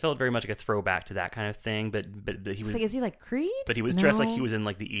 It felt very much like a throwback to that kind of thing, but he was like, is he like Creed? But he was dressed like he was in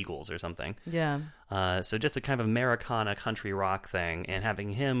like the Eagles or something. Yeah. So just a kind of Americana country rock thing, and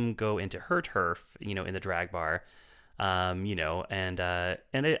having him go into her turf, in the drag bar, and I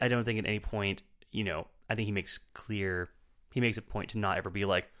don't think at any point, I think he makes a point to not ever be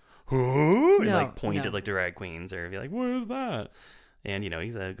like, who? And like point at like drag queens or be like, what is that? And,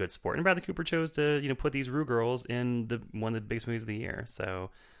 he's a good sport. And Bradley Cooper chose to, put these Rue girls in one of the biggest movies of the year.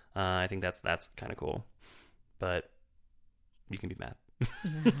 So I think that's kind of cool. But you can be mad. I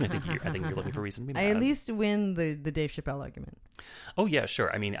think you're looking for a reason to be mad. I at least win the Dave Chappelle argument. Oh, yeah, sure.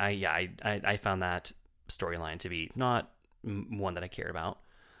 I mean, I found that storyline to be not one that I cared about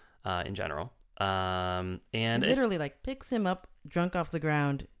in general. And it literally like picks him up drunk off the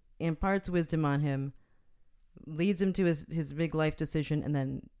ground, imparts wisdom on him, leads him to his big life decision, and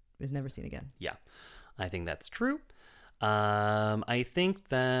then is never seen again. Yeah, I think that's true. I think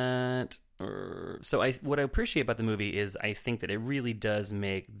that... what I appreciate about the movie is I think that it really does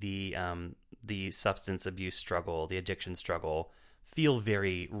make the substance abuse struggle, the addiction struggle, feel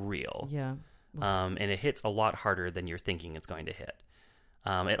very real. Yeah. And it hits a lot harder than you're thinking it's going to hit.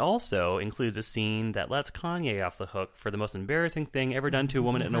 It also includes a scene that lets Kanye off the hook for the most embarrassing thing ever done to a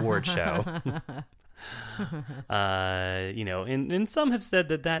woman at an award show. And some have said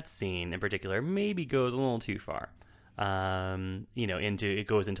that scene in particular maybe goes a little too far. It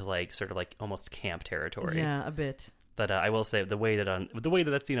goes into like sort of like almost camp territory. Yeah, a bit. But I will say the way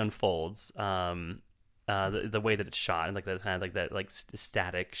that scene unfolds, the way that it's shot, and like that kind of like that like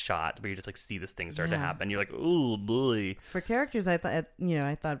static shot where you just like see this thing start to happen. You're like, oh boy. For characters, I thought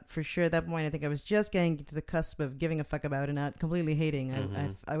for sure at that point, I think I was just getting to the cusp of giving a fuck about and not completely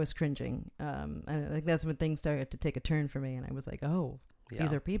hating. I was cringing. I think that's when things started to take a turn for me, and I was like, oh,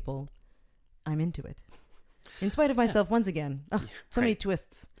 these are people. I'm into it. In spite of myself, once again. Oh, so many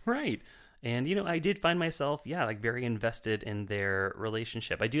twists. Right. And, I did find myself, like very invested in their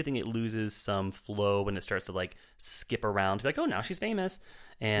relationship. I do think it loses some flow when it starts to like skip around to be like, oh, now she's famous.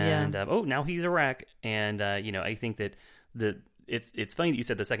 And, oh, now he's a wreck. And, I think that it's funny that you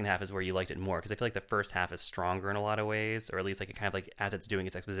said the second half is where you liked it more, because I feel like the first half is stronger in a lot of ways, or at least like it kind of like as it's doing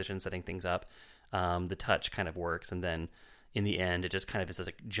its exposition, setting things up, the touch kind of works. And then in the end, it just kind of is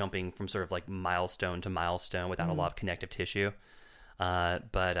like jumping from sort of like milestone to milestone without a lot of connective tissue.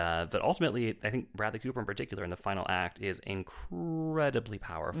 But ultimately, I think Bradley Cooper in particular in the final act is incredibly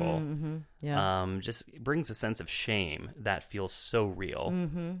powerful. Mm-hmm. Yeah. Just brings a sense of shame that feels so real.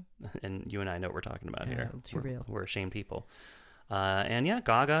 Mm-hmm. And you and I know what we're talking about here. It's real. We're ashamed people. And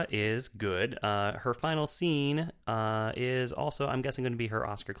Gaga is good. Her final scene is also, I'm guessing, going to be her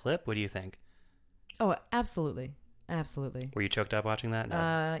Oscar clip. What do you think? Oh, absolutely. Absolutely. Were you choked up watching that?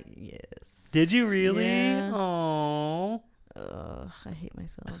 No. Yes. Did you really? Yeah. Oh. I hate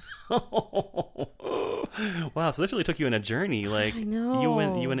myself. Wow, so this really took you on a journey. Like, I know. You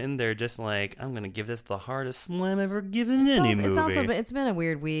went in there just like, I'm gonna give this the hardest slam ever given any movie. It's been a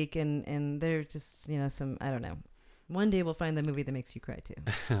weird week, and there's just some, I don't know. One day we'll find the movie that makes you cry too.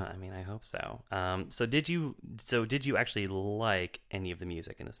 I mean, I hope so. So did you actually like any of the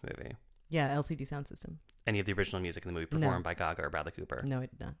music in this movie? Yeah, LCD sound system. Any of the original music in the movie performed by Gaga or Bradley Cooper? No, I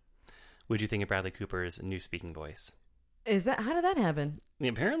did not. What did you think of Bradley Cooper's new speaking voice? How did that happen? I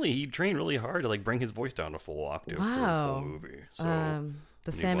mean, apparently he trained really hard to like bring his voice down to full octave for this whole movie. So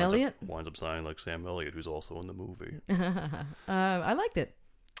the Sam Elliott winds up sounding like Sam Elliott, who's also in the movie. I liked it.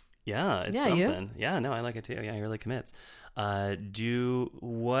 Yeah, it's something. Yeah, no, I like it too. Yeah, he really commits.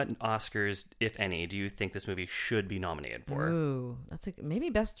 What Oscars, if any, do you think this movie should be nominated for? Ooh,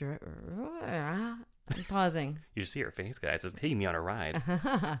 maybe best director. I'm pausing. You just see her face, guys. It's taking me on a ride.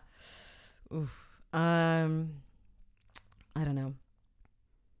 Oof. I don't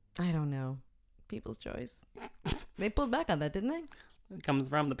know. People's Choice. They pulled back on that, didn't they? comes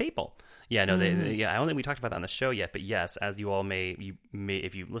from the people. Yeah, no, I don't think we talked about that on the show yet, but yes, as you all may,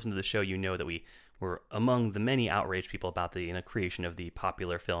 if you listen to the show, you know that we were among the many outraged people about the creation of the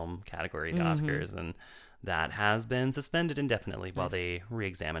popular film category, the Oscars, and that has been suspended indefinitely while they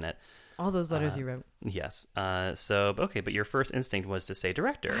re-examine it. All those letters you wrote. Yes. But your first instinct was to say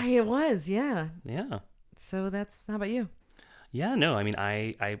director. It was, yeah. Yeah. So how about you? Yeah, no, I mean,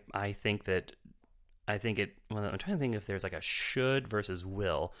 I think that, I'm trying to think if there's like a should versus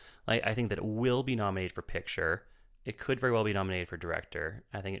will. Like, I think that it will be nominated for picture. It could very well be nominated for director.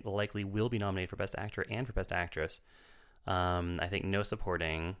 I think it likely will be nominated for best actor and for best actress. I think no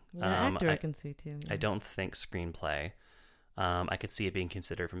supporting. Actor I can see too. Yeah. I don't think screenplay. I could see it being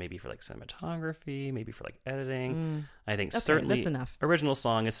considered for like cinematography, maybe for like editing. I think certainly that's enough. Original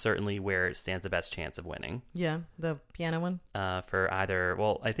song is certainly where it stands the best chance of winning. Yeah, the piano one. For either,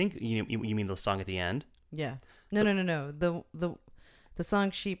 well, I think you mean the song at the end. Yeah. No. The song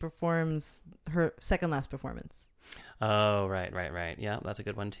she performs, her second last performance. Oh, right. Yeah, that's a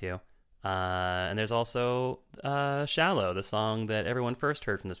good one too. And there's also Shallow, the song that everyone first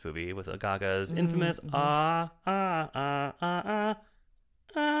heard from this movie with Gaga's infamous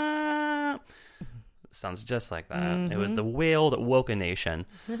sounds just like that. It was the wail that woke a nation.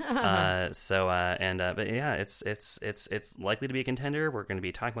 But yeah, it's likely to be a contender. We're going to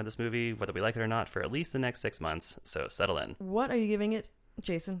be talking about this movie, whether we like it or not, for at least the next 6 months. So settle in. What are you giving it,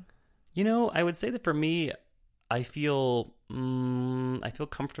 Jason? I would say that for me, I feel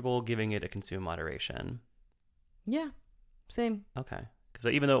comfortable giving it a consume moderation. Yeah, same. Okay, because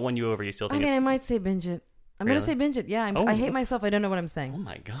even though it won you over, you still think I might say binge it. I'm Really? gonna say binge it. Yeah, I hate myself. I don't know what I'm saying. Oh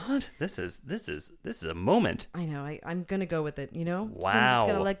my god, this is a moment. I know. I'm gonna go with it. Wow. Just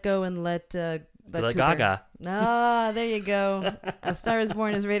gotta let go and let Gaga. There you go. A Star Is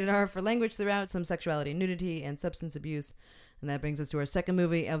Born is rated R for language throughout, some sexuality, nudity, and substance abuse. And that brings us to our second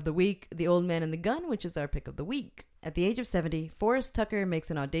movie of the week, The Old Man and the Gun, which is our pick of the week. At the age of 70, Forrest Tucker makes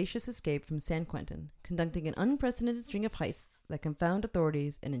an audacious escape from San Quentin, conducting an unprecedented string of heists that confound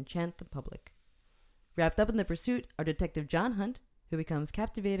authorities and enchant the public. Wrapped up in the pursuit are Detective John Hunt, who becomes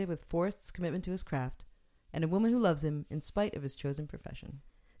captivated with Forrest's commitment to his craft, and a woman who loves him in spite of his chosen profession.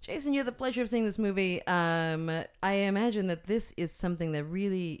 Jason, you had the pleasure of seeing this movie. I imagine that this is something that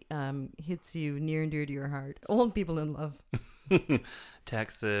really hits you near and dear to your heart. Old people in love.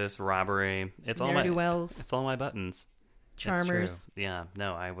 Texas, robbery. It's all my buttons. Charmers. Yeah.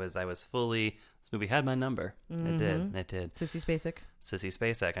 No, I was fully. This movie had my number. It did. Sissy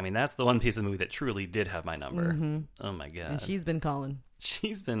Spacek. I mean, that's the one piece of the movie that truly did have my number. Oh my god. And she's been calling.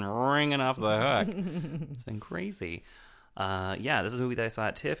 She's been ringing off the hook. It's been crazy. Yeah, this is a movie that I saw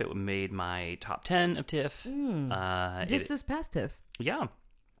at TIFF. It made my top 10 of TIFF. This past TIFF. Yeah,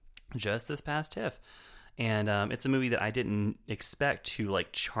 just this past TIFF. And it's a movie that I didn't expect to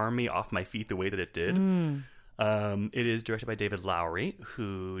like charm me off my feet the way that it did. It is directed by David Lowery,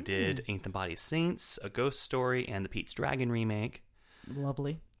 who did Ain't the Body Saints, A Ghost Story, and the Pete's Dragon remake.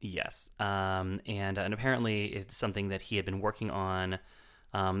 Lovely. Yes. And apparently it's something that he had been working on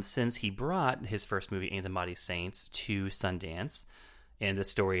since he brought his first movie, Ain't the Body Saints, to Sundance. And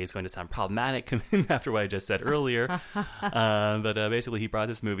this story is going to sound problematic after what I just said earlier. But basically, he brought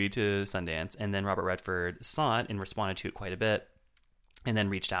this movie to Sundance, and then Robert Redford saw it and responded to it quite a bit, and then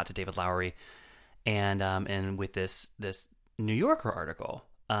reached out to David Lowery, and with this New Yorker article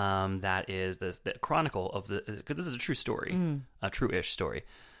that is the chronicle of because this is a true story, a true-ish story,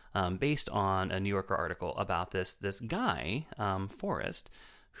 based on a New Yorker article about this guy, Forrest,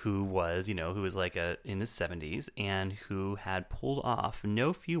 who was like in his 70s and who had pulled off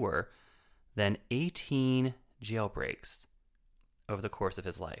no fewer than 18 jailbreaks over the course of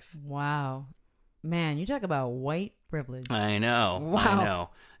his life. Wow. Man, you talk about white privilege. I know. Wow. I know.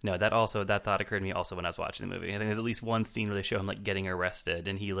 No, that thought occurred to me also when I was watching the movie. I think there's at least one scene where they show him like getting arrested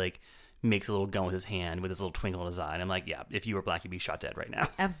and he like makes a little gun with his hand with his little twinkle in his eye. And I'm like, yeah, if you were black, you'd be shot dead right now.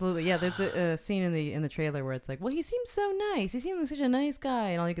 Absolutely. Yeah, there's a scene in the trailer where it's like, well, he seems so nice. He seems like such a nice guy.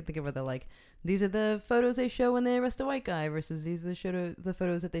 And all you can think of are these are the photos they show when they arrest a white guy versus these are the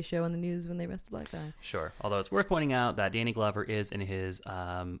photos that they show on the news when they arrest a black guy. Sure. Although it's worth pointing out that Danny Glover is in his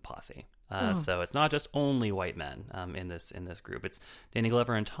posse. So it's not just only white men in this group. It's Danny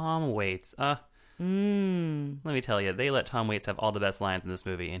Glover and Tom Waits. Let me tell you, they let Tom Waits have all the best lines in this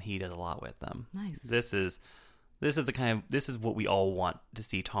movie, and he did a lot with them. Nice. This is what we all want to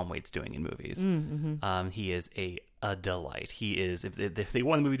see Tom Waits doing in movies. He is a delight. He is if they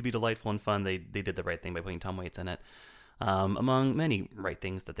want the movie to be delightful and fun, they did the right thing by putting Tom Waits in it. Among many right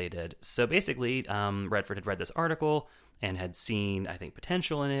things that they did. So basically, Redford had read this article and had seen, I think,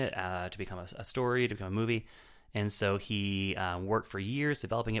 potential in it to become a story, to become a movie. And so he worked for years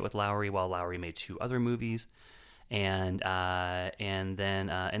developing it with Lowry, while Lowry made 2 other movies, and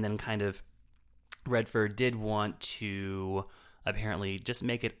then kind of Redford did want to apparently just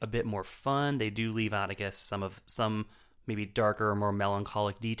make it a bit more fun. They do leave out, I guess, some maybe darker or more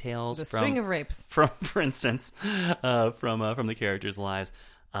melancholic details. The string of rapes, for instance, from the characters' lives.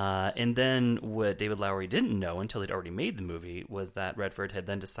 And then what David Lowery didn't know until he'd already made the movie was that Redford had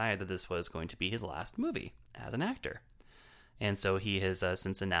then decided that this was going to be his last movie as an actor. And so he has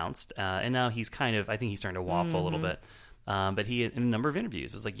since announced, and now he's I think he's starting to waffle a little bit. But he, in a number of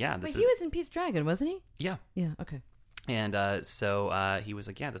interviews, was like, yeah, he was in Pete's Dragon, wasn't he? Yeah. Yeah, okay. And so he was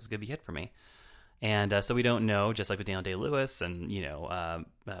like, yeah, this is going to be it for me. And so we don't know, just like with Daniel Day-Lewis and,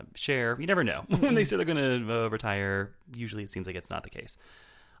 Cher, you never know. When they say they're going to retire, usually it seems like it's not the case.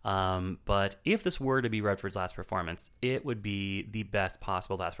 But if this were to be Redford's last performance, it would be the best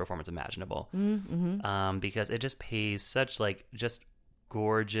possible last performance imaginable. Because it just pays such, just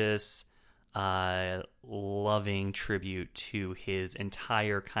gorgeous, loving tribute to his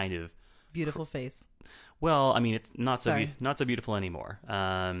entire kind of beautiful face. Well, I mean, it's not so beautiful anymore.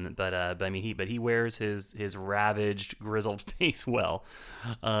 But I mean, he wears his ravaged, grizzled face well.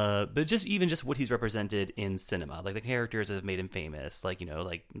 But just what he's represented in cinema, like the characters that have made him famous, like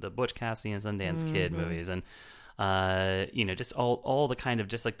the Butch Cassidy and Sundance Kid movies, and just all the kind of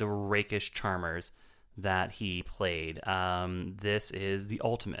just like the rakish charmers that he played. This is the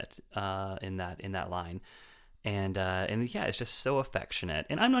ultimate in that line. And yeah, it's just so affectionate.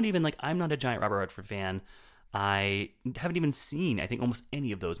 And I'm not a giant Robert Redford fan. I haven't even seen, I think, almost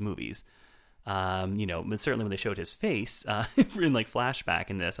any of those movies. But certainly when they showed his face in flashback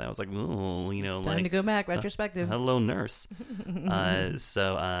in this, I was like, oh, time to go back, retrospective. Hello, nurse.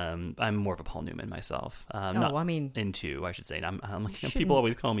 So I'm more of a Paul Newman myself. Into, I should say. People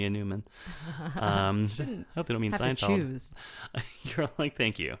always call me a Newman. I hope they don't mean Seinfeld. To choose. You're like,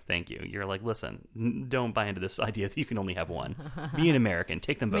 thank you. You're like, listen, don't buy into this idea that you can only have one. Be an American.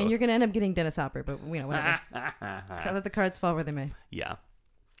 Take them both. I mean, you're going to end up getting Dennis Hopper, but whatever. Let the cards fall where they may. Yeah.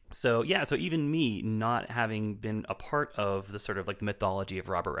 So even me, not having been a part of the sort of the mythology of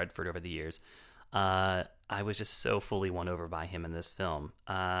Robert Redford over the years, I was just so fully won over by him in this film.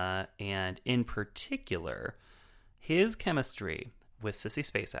 And in particular, his chemistry with Sissy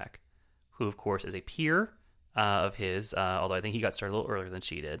Spacek, who of course is a peer of his, although I think he got started a little earlier than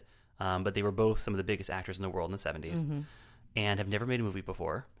she did. But they were both some of the biggest actors in the world in the 70s and have never made a movie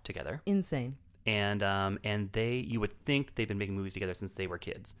before together. Insane. And you would think they've been making movies together since they were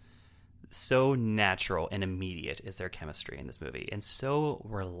kids. So natural and immediate is their chemistry in this movie, and so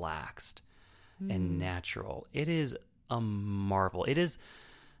relaxed and natural. It is a marvel. It is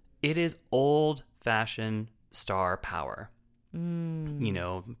old-fashioned star power.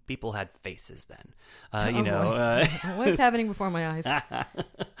 People had faces then. What's happening before my eyes?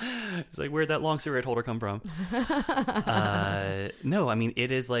 It's like, where'd that long cigarette holder come from? No, I mean,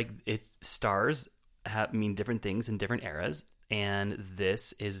 it is it's stars mean different things in different eras, and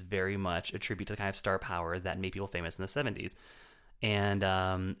this is very much a tribute to the kind of star power that made people famous in the 70s.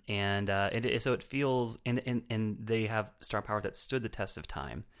 So it feels, and they have star power that stood the test of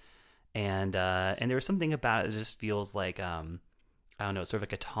time. And there was something about it that just feels like, I don't know, sort of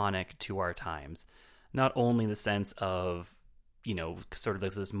like a tonic to our times. Not only in the sense of, sort of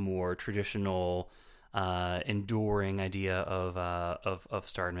this more traditional, enduring idea of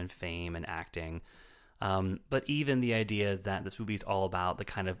stardom and fame and acting, but even the idea that this movie is all about the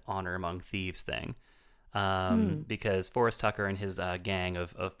kind of honor among thieves thing. Because Forrest Tucker and his gang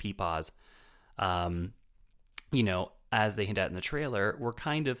of peepaws, as they hint at in the trailer, were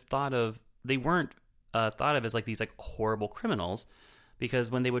kind of they weren't thought of as these horrible criminals,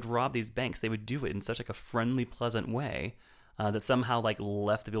 because when they would rob these banks, they would do it in such a friendly, pleasant way that somehow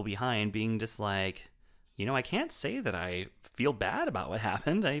left the people behind being just I can't say that I feel bad about what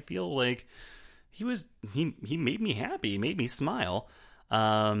happened. I feel like he made me happy, made me smile.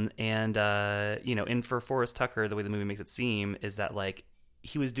 And for Forrest Tucker, the way the movie makes it seem is that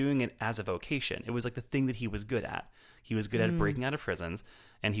he was doing it as a vocation. It was the thing that he was good at. He was good at breaking out of prisons,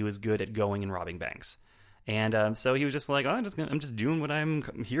 and he was good at going and robbing banks. And so he was just like, I'm just doing what I'm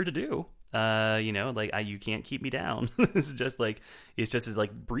here to do. You can't keep me down. It's just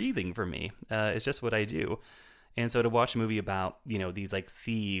it's breathing for me. It's just what I do. And so to watch a movie about, these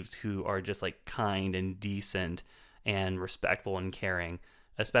thieves who are just kind and decent and respectful and caring,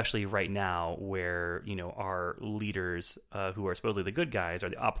 especially right now where, our leaders who are supposedly the good guys are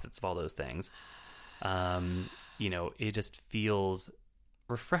the opposites of all those things. It just feels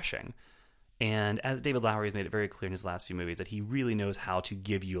refreshing. And as David Lowery has made it very clear in his last few movies, that he really knows how to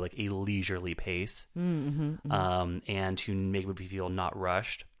give you like a leisurely pace, and to make a movie feel not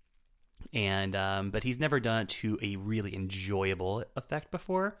rushed. And but he's never done it to a really enjoyable effect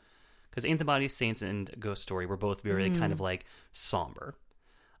before, because Ain't the Body Saints and Ghost Story were both very kind of like somber,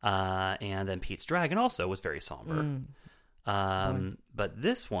 and then Pete's Dragon also was very somber. But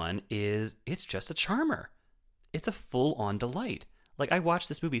this one it's just a charmer. It's a full-on delight. Like, I watched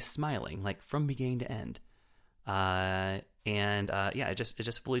this movie smiling, like, from beginning to end. It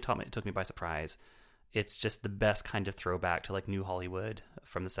just fully took me by surprise. It's just the best kind of throwback to, like, New Hollywood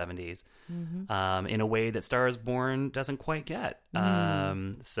from the 70s, in a way that Star is Born doesn't quite get.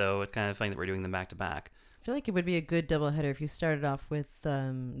 So it's kind of funny that we're doing them back-to-back. I feel like it would be a good doubleheader if you started off with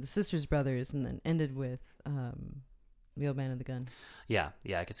the Sisters Brothers and then ended with The Old Man and the Gun. Yeah,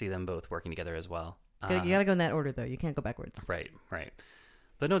 I could see them both working together as well. You gotta go in that order, though. You can't go backwards. Right.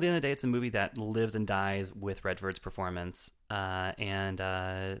 But no, at the end of the day, it's a movie that lives and dies with Redford's performance. So,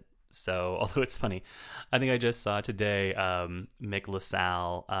 although it's funny, I think I just saw today Mick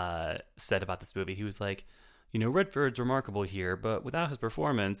LaSalle said about this movie, he was like, Redford's remarkable here, but without his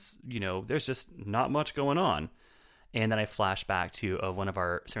performance, there's just not much going on. And then I flashed back to one of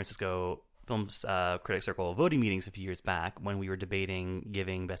our San Francisco Films Critics Circle voting meetings a few years back when we were debating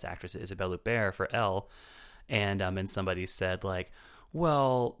giving Best Actress to Isabelle Huppert for Elle, and somebody said like,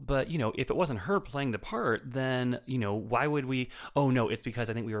 well, but if it wasn't her playing the part, then why would we? Oh no, it's because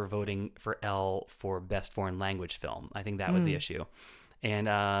I think we were voting for Elle for Best Foreign Language Film. I think that was the issue.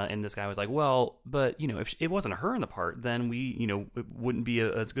 And this guy was like, well, but if it wasn't her in the part, then we it wouldn't be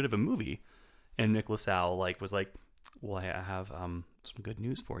as good of a movie. And Mick LaSalle was like, well, I have some good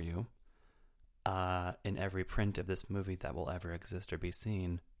news for you. In every print of this movie that will ever exist or be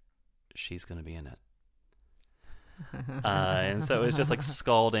seen, she's going to be in it. And so it was just like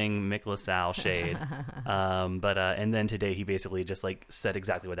scalding Mick LaSalle shade. And then today he basically just like said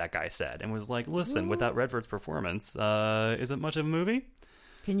exactly what that guy said and was like, listen, without Redford's performance, isn't much of a movie.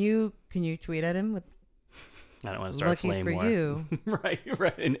 Can you tweet at him with, I don't want to start a flame war. Lucky for you.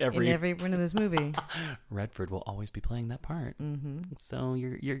 right. In every print of this movie, Redford will always be playing that part. So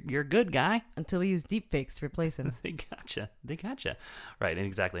you're a good guy. Until we use deepfakes to replace him. They gotcha. Right, and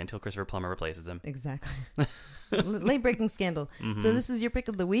exactly, until Christopher Plummer replaces him. Exactly. Late breaking scandal. So this is your pick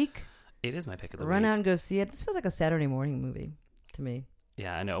of the week? It is my pick of the week. Run out and go see it. This feels like a Saturday morning movie to me.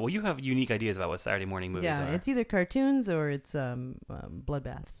 Yeah, I know. Well, you have unique ideas about what Saturday morning movies are. Yeah, it's either cartoons or it's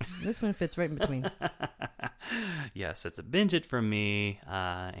bloodbaths. This one fits right in between. Yes, it's a binge it from me.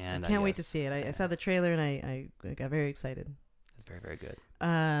 And I can't wait to see it. I saw the trailer and I got very excited. It's very, very good.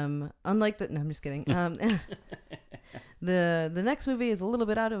 Unlike the... No, I'm just kidding. The next movie is a little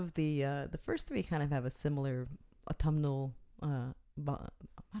bit out of the first three kind of have a similar autumnal...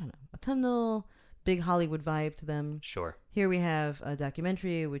 autumnal... big Hollywood vibe to them. Sure. Here we have a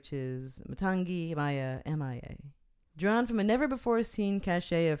documentary, which is MATANGI, M.I.A. M.I.A. Drawn from a never-before-seen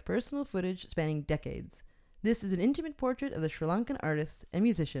cache of personal footage spanning decades. This is an intimate portrait of the Sri Lankan artist and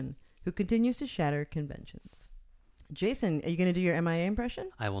musician who continues to shatter conventions. Jason, are you going to do your M.I.A.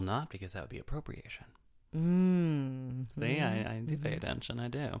 impression? I will not, because that would be appropriation. See, I do pay attention. I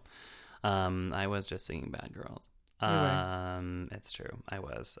do. I was just singing Bad Girls. It's true. I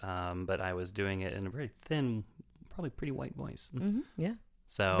was. But I was doing it in a very thin, probably pretty white voice. Yeah.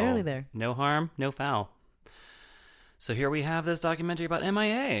 So barely there. No harm, no foul. So here we have this documentary about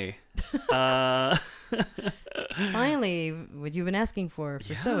M.I.A. Finally, what you've been asking for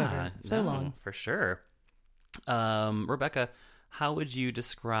so long. For sure. Rebecca, how would you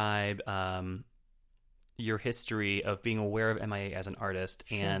describe your history of being aware of M.I.A. as an artist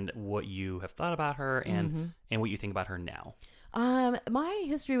and what you have thought about her and what you think about her now? My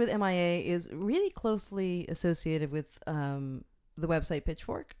history with M.I.A. is really closely associated with the website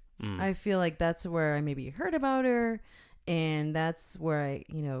Pitchfork. I feel like that's where I maybe heard about her, and that's where I,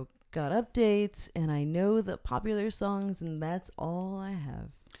 got updates, and I know the popular songs, and that's all I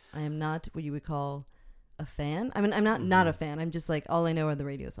have. I am not what you would call a fan. I mean, I'm not a fan. I'm just like, all I know are the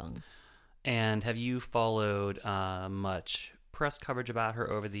radio songs. And have you followed much press coverage about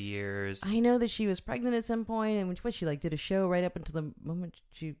her over the years? I know that she was pregnant at some point, and she did a show right up until the moment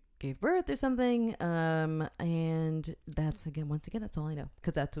she gave birth or something. And that's once again, that's all I know,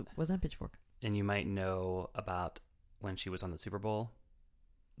 because that's what was on Pitchfork. And you might know about when she was on the Super Bowl?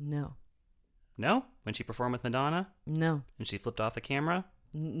 No. No? When she performed with Madonna? No. And she flipped off the camera?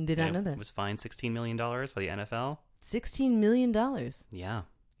 Did not know that. Was fined $16 million by the NFL? $16 million? Yeah.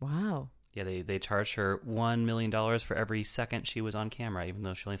 Wow. Yeah, they charged her $1 million for every second she was on camera, even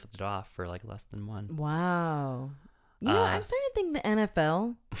though she only flipped it off for like less than one. Wow. I'm starting to think the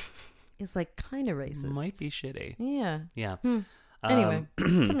NFL is like kind of racist. Might be shitty. Yeah. Yeah. Anyway,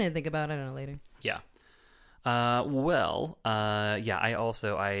 something to think about. I don't know later. Yeah. I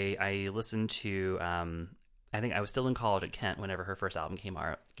listened to, I think I was still in college at Kent whenever her first album came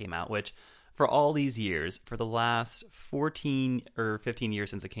out, which for all these years, for the last 14 or 15 years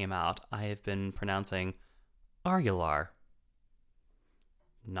since it came out, I have been pronouncing Argular.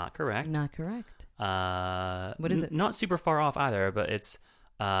 Not correct. Not correct. What is it? Not super far off either, but it's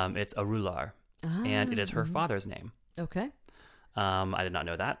Arular, and it is her father's name. Okay. I did not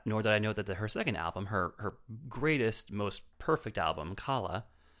know that, nor did I know that her second album, her greatest, most perfect album, Kala,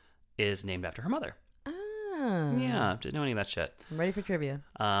 is named after her mother. Yeah, didn't know any of that shit. I'm ready for trivia.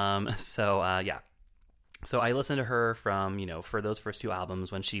 So I listened to her from, for those first two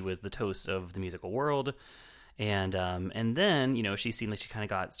albums when she was the toast of the musical world. And then, she seemed like she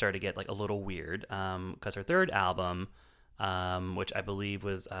kind of started to get like a little weird. Because her third album, which I believe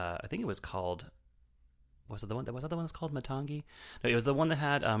was, I think it was called, was that the one that's called Matangi? No, it was the one that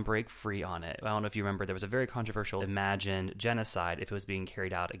had Break Free on it. I don't know if you remember, there was a very controversial imagined genocide if it was being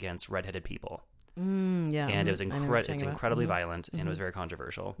carried out against redheaded people. Yeah. And it was it's incredibly violent, and it was very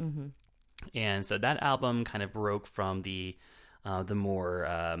controversial. And so that album kind of broke from the more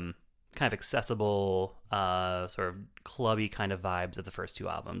kind of accessible, sort of clubby kind of vibes of the first two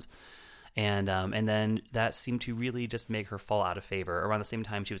albums. And then that seemed to really just make her fall out of favor. Around the same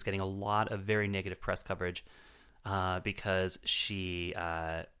time, she was getting a lot of very negative press coverage because she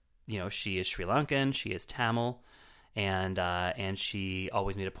is Sri Lankan, she is Tamil, and she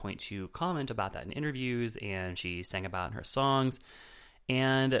always made a point to comment about that in interviews, and she sang about it in her songs.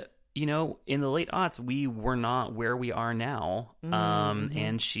 And in the late aughts, we were not where we are now,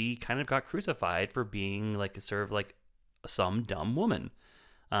 and she kind of got crucified for being like sort of like some dumb woman.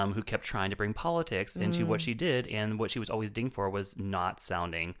 Who kept trying to bring politics into what she did, and what she was always dinged for was not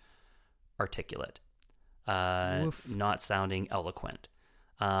sounding articulate, not sounding eloquent,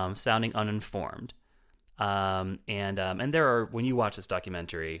 sounding uninformed. And there are, when you watch this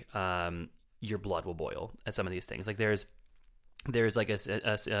documentary, your blood will boil at some of these things. Like there's like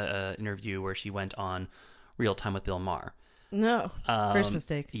a interview where she went on Real Time with Bill Maher. No, first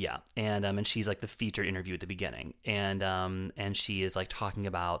mistake. Yeah, and she's like the featured interview at the beginning, and she is like talking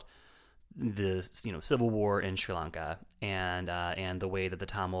about the civil war in Sri Lanka and the way that the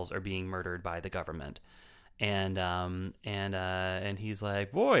Tamils are being murdered by the government, and he's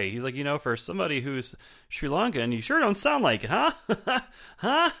like, for somebody who's Sri Lankan, you sure don't sound like it, huh?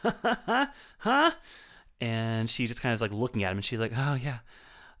 huh? And she just kind of is like looking at him, and she's like, oh yeah,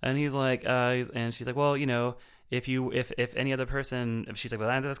 and he's like, and she's like, well, if any other person, if she's like,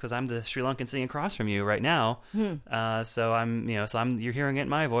 well, that's because I'm the Sri Lankan sitting across from you right now. So you're hearing it in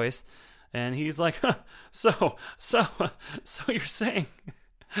my voice. And he's like, so you're saying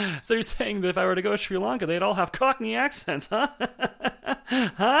that if I were to go to Sri Lanka, they'd all have Cockney accents, huh?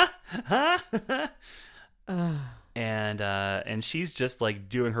 And she's just like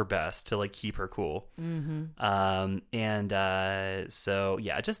doing her best to like keep her cool. So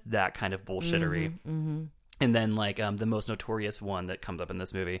yeah, just that kind of bullshittery. And then, like, the most notorious one that comes up in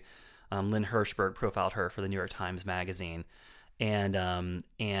this movie, Lynn Hirschberg profiled her for the New York Times Magazine, and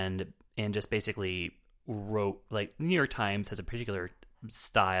just basically wrote, like, the New York Times has a particular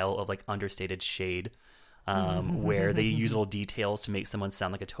style of like understated shade, where they use little details to make someone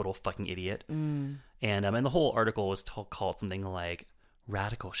sound like a total fucking idiot, and the whole article was called something like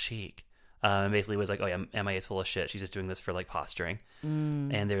 "Radical Chic." And basically was like, oh yeah, M.I.A. is full of shit. She's just doing this for like posturing.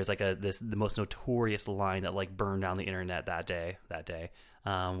 And there's like the most notorious line that like burned down the internet that day.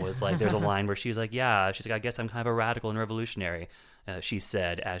 Was like, there's a line where she's like, I guess I'm kind of a radical and revolutionary. She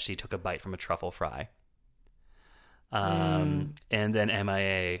said as she took a bite from a truffle fry. And then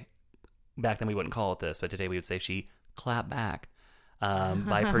M.I.A. back then we wouldn't call it this, but today we would say she clapped back.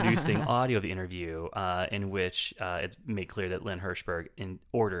 By producing audio of the interview, in which it's made clear that Lynn Hirschberg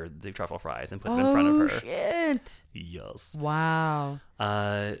ordered the truffle fries and put them in front of her. Oh, shit. Yes. Wow.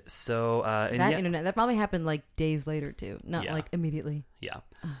 Internet, that probably happened like days later too, not like immediately. Yeah.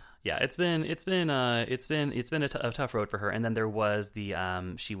 Yeah, it's been a tough road for her. And then there was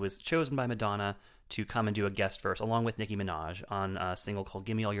she was chosen by Madonna to come and do a guest verse along with Nicki Minaj on a single called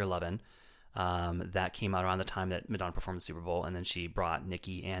 "Gimme All Your Lovin'." That came out around the time that Madonna performed the Super Bowl, and then she brought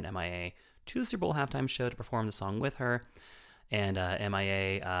Nicki and M.I.A. to the Super Bowl halftime show to perform the song with her. And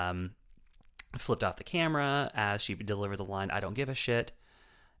M.I.A. flipped off the camera as she delivered the line, "I don't give a shit."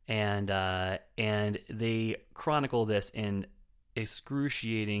 And they chronicle this in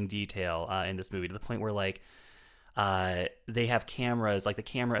excruciating detail in this movie, to the point where, like, they have cameras, like the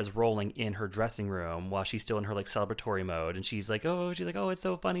camera is rolling in her dressing room while she's still in her like celebratory mode, and she's like, oh, it's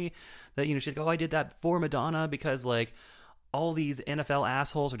so funny that, you know, she's like, oh, I did that for Madonna because like all these NFL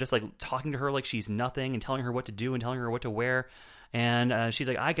assholes are just like talking to her like she's nothing and telling her what to do and telling her what to wear. And she's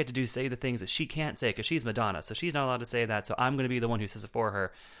like, I get to say the things that she can't say because she's Madonna, so she's not allowed to say that, so I'm going to be the one who says it for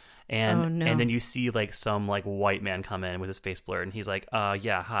her. And and then you see like some like white man come in with his face blurred, and he's like,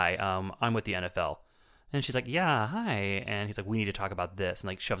 yeah, hi, I'm with the NFL. And she's like, yeah, hi. And he's like, we need to talk about this, and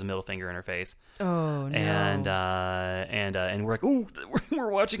like shoves a middle finger in her face. Oh no. And we're like, ooh,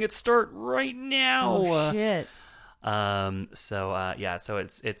 we're watching it start right now. Oh shit. So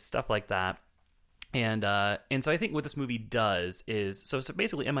it's stuff like that. And so I think what this movie does is, so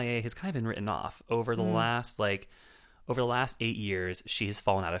basically M.I.A. has kind of been written off over the last 8 years. She's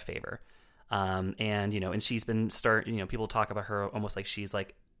fallen out of favor. And, you know, and she's been people talk about her almost like she's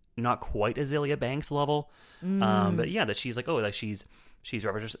like not quite Azealia Banks level. But yeah, that she's like, oh, like she's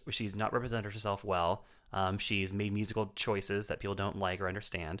not represented herself well. She's made musical choices that people don't like or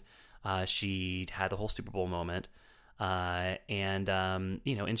understand. She had the whole Super Bowl moment. You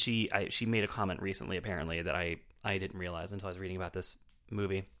know, and she made a comment recently, apparently, that I didn't realize until I was reading about this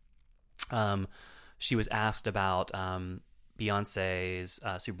movie. She was asked about Beyonce's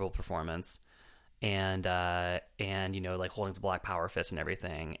Super Bowl performance, and you know, like holding the Black Power fist and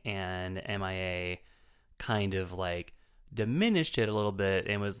everything, and M.I.A. kind of like diminished it a little bit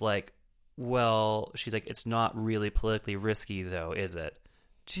and was like, well, she's like, it's not really politically risky though, is it?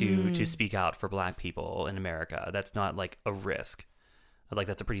 To speak out for Black people in America. That's not like a risk. Like,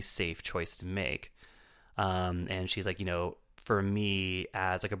 that's a pretty safe choice to make. And she's like, you know, for me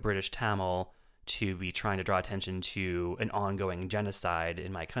as like a British Tamil to be trying to draw attention to an ongoing genocide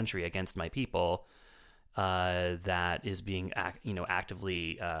in my country against my people, that is being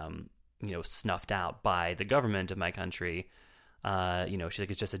actively snuffed out by the government of my country. You know, she's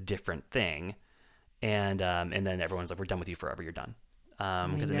like, it's just a different thing. And then everyone's like, we're done with you forever. You're done.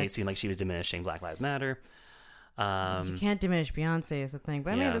 Because it made it seem like she was diminishing Black Lives Matter. You can't diminish Beyonce is the thing,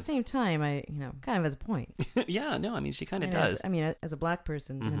 but I mean, at the same time, kind of has a point. Yeah, no, I mean, she kind of does. As a Black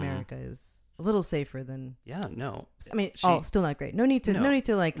person in America is a little safer than. Yeah, no. I mean, still not great. No need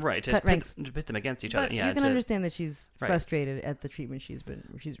to like cut ranks. To pit them against each but other. Yeah, you can understand that she's frustrated at the treatment she's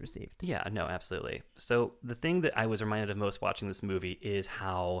received. Yeah, no, absolutely. So the thing that I was reminded of most watching this movie is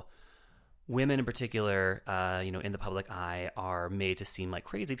how women in particular, in the public eye, are made to seem like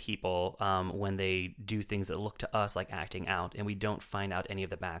crazy people when they do things that look to us like acting out, and we don't find out any of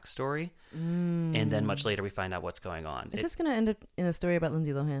the backstory. And then much later we find out what's going on. Is this going to end up in a story about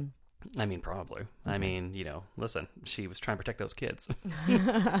Lindsay Lohan? I mean, probably. Okay. I mean, listen, she was trying to protect those kids.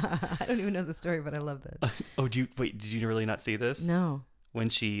 I don't even know the story, but I love that. Oh, did you really not see this? No. When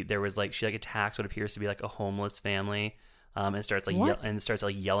she attacks what appears to be like a homeless family. And starts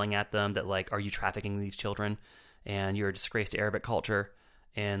yelling at them that like, are you trafficking these children, and you're a disgrace to Arabic culture,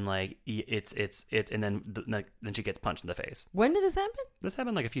 and like it's and then she gets punched in the face. When did this happen? This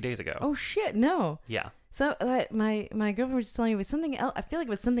happened like a few days ago. Oh shit, no. Yeah. So my girlfriend was just telling me it was something else. I feel like it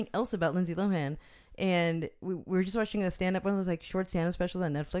was something else about Lindsay Lohan, and we were just watching a stand up, one of those like short stand up specials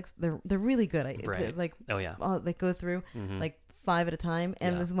on Netflix. They're really good. Oh yeah. They go through like 5 at a time,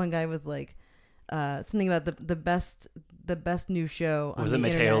 and this one guy was like. Something about the best new show on was the it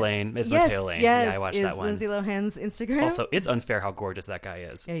Mateo internet. Lane? It's yes, Mateo Lane. Yes, yeah, I watched that one. Lindsay Lohan's Instagram. Also, it's unfair how gorgeous that guy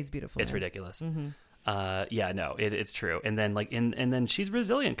is. Yeah, he's beautiful. It's ridiculous. Mm-hmm. Yeah, no, it's true. And then and then she's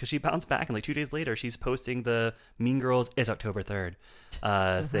resilient because she bounced back, and like 2 days later, she's posting the Mean Girls is October 3rd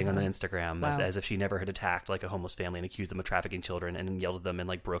thing on the Instagram as if she never had attacked like a homeless family and accused them of trafficking children and yelled at them in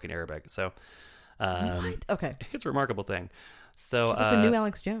like broken Arabic. So, what? Okay, it's a remarkable thing. So she's like the new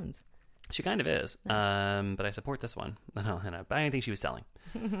Alex Jones. She kind of is, nice. But I support this one. I don't buy anything she was selling.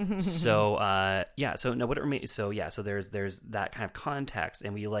 So, so no, what it remains. So there's that kind of context,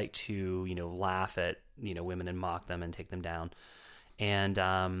 and we like to, laugh at, women and mock them and take them down. And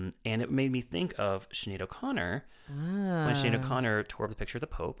it made me think of Sinead O'Connor when Sinead O'Connor tore up the picture of the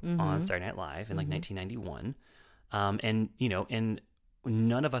Pope on Saturday Night Live in like 1991. And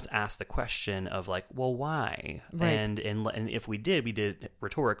none of us asked the question of like, well, why? Right. And if we did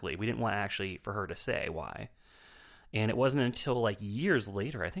rhetorically. We didn't want actually for her to say why. And it wasn't until like years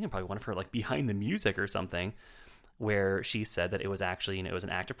later, I think in probably one of her like Behind the Music or something, where she said that it was actually, it was an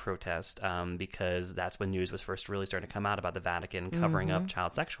act of protest because that's when news was first really starting to come out about the Vatican covering up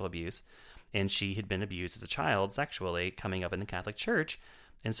child sexual abuse. And she had been abused as a child sexually coming up in the Catholic Church.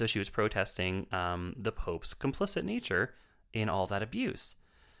 And so she was protesting the Pope's complicit nature in all that abuse.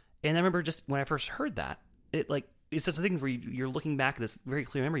 And I remember just when I first heard that, it like it's just a thing where you're looking back at this very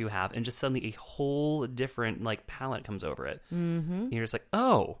clear memory you have, and just suddenly a whole different like palette comes over it. Mm-hmm. And you're just like,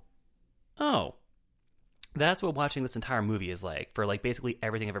 oh, that's what watching this entire movie is like for like basically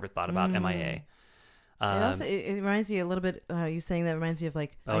everything I've ever thought about M.I.A. It reminds you a little bit. You saying that reminds me of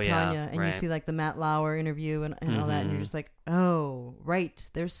like I, Tonya, and you see like the Matt Lauer interview and all that, and you're just like, oh, right.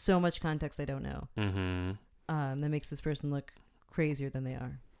 There's so much context I don't know. That makes this person look crazier than they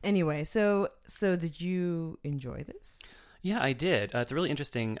are. Anyway, so did you enjoy this? Yeah, I did. It's a really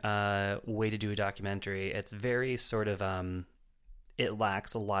interesting way to do a documentary. It's very sort of it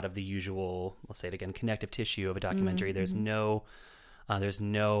lacks a lot of the usual, let's say it again, connective tissue of a documentary. There's no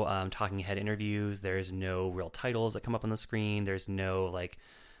talking head interviews. There's no real titles that come up on the screen. There's no like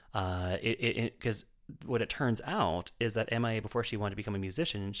because what it turns out is that M.I.A. before she wanted to become a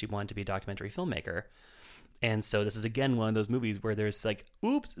musician, she wanted to be a documentary filmmaker. And so this is, again, one of those movies where there's like,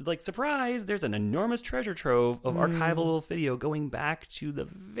 oops, like, surprise, there's an enormous treasure trove of archival video going back to the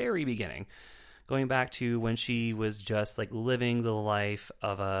very beginning, going back to when she was just like living the life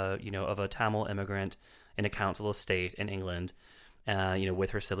of a Tamil immigrant in a council estate in England,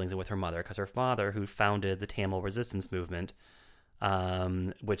 with her siblings and with her mother, because her father, who founded the Tamil resistance movement,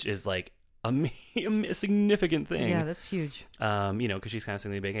 which is like a significant thing. Yeah, that's huge. Because she's kind of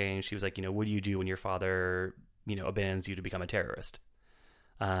saying in the beginning, she was like, what do you do when your father, abandons you to become a terrorist?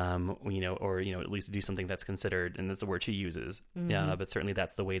 Or at least do something that's considered, and that's the word she uses. Yeah, but certainly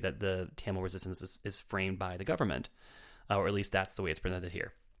that's the way that the Tamil resistance is framed by the government, or at least that's the way it's presented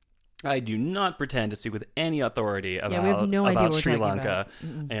here. I do not pretend to speak with any authority about, we have no idea what Sri we're Lanka,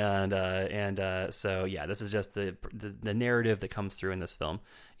 so yeah, this is just the narrative that comes through in this film,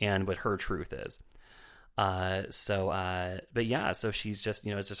 and what her truth is. So she's just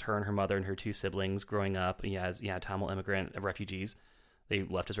it's just her and her mother and her two siblings growing up as Tamil immigrant refugees. They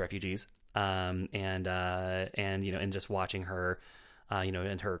left as refugees, and just watching her.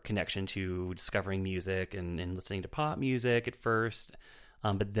 And her connection to discovering music and listening to pop music at first.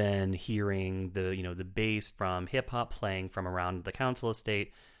 But then hearing the bass from hip hop playing from around the council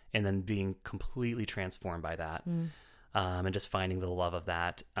estate, and then being completely transformed by that, and just finding the love of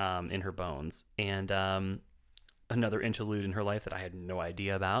that in her bones. And another interlude in her life that I had no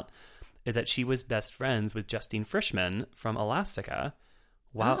idea about is that she was best friends with Justine Frischmann from Elastica,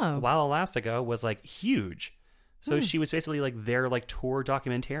 while Elastica was like huge. So she was basically like their like tour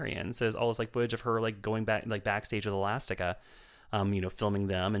documentarian. So there's all this like footage of her like going back like backstage with Elastica. Filming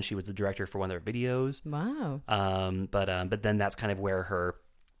them, and she was the director for one of their videos. Wow. But then that's kind of where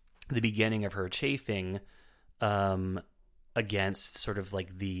the beginning of her chafing, against sort of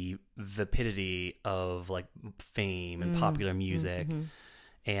like the vapidity of like fame and popular music,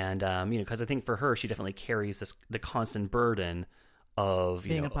 and because I think for her, she definitely carries the constant burden of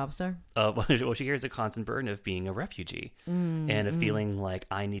being a pop star. She carries the constant burden of being a refugee, and of feeling like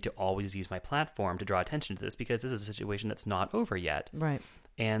I need to always use my platform to draw attention to this because this is a situation that's not over yet. Right.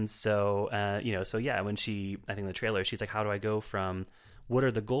 And so, when she, I think in the trailer, she's like, how do I go from, what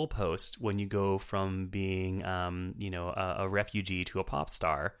are the goalposts when you go from being, a refugee to a pop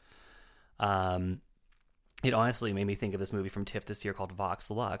star? It honestly made me think of this movie from TIFF this year called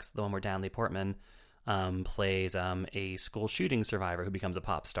Vox Lux, the one where Natalie Portman plays a school shooting survivor who becomes a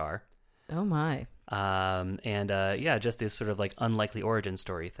pop star. Oh my! Just these sort of like unlikely origin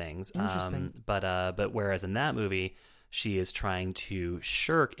story things. Interesting. But whereas in that movie, she is trying to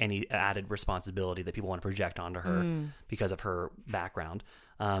shirk any added responsibility that people want to project onto her because of her background.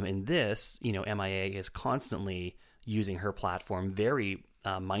 In this, M.I.A. is constantly using her platform very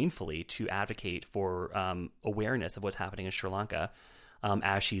mindfully to advocate for awareness of what's happening in Sri Lanka.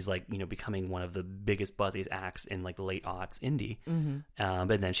 As she's like, becoming one of the biggest, buzziest acts in like the late aughts indie.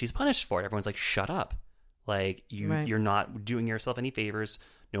 But then she's punished for it. Everyone's like, shut up. Like you're not doing yourself any favors.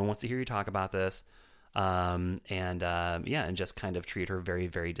 No one wants to hear you talk about this. And just kind of treat her very,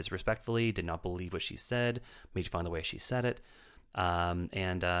 very disrespectfully, did not believe what she said, made fun of the way she said it.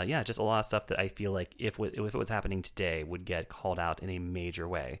 Just a lot of stuff that I feel like if it was happening today would get called out in a major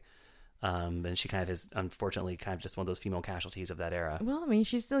way. And she kind of is, unfortunately, kind of just one of those female casualties of that era. Well, I mean,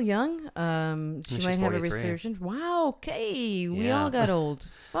 she's still young. She might have a resurgence. Wow, okay. We all got old.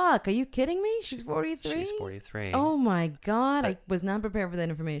 Fuck, are you kidding me? She's 43? She's 43. Oh, my God. I was not prepared for that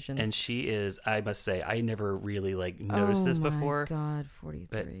information. And she is, I must say, I never really, noticed this before. Oh, my God, 43.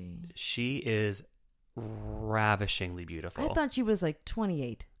 But she is ravishingly beautiful. I thought she was,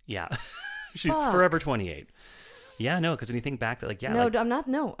 28. Yeah. She's forever 28. Yeah, no, because when you think back that, I'm not.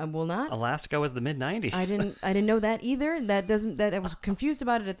 No, I will not. Elastica was the mid-90s. I didn't know that either. I was confused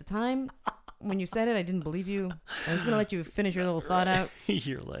about it at the time. when you said it, I didn't believe you. I was going to let you finish your little thought out.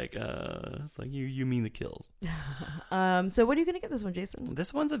 You're like, it's like you mean the kills. So what are you going to get this one, Jason?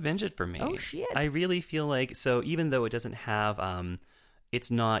 This one's a binge it for me. Oh, shit. I really feel like, so even though it doesn't have,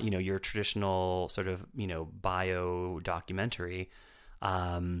 it's not, your traditional sort of, bio documentary,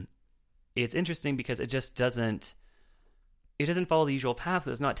 it's interesting because it just doesn't follow the usual path.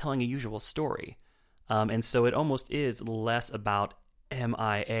 It's not telling a usual story. And so it almost is less about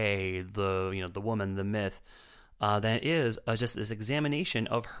M.I.A, the woman, the myth, than it is just this examination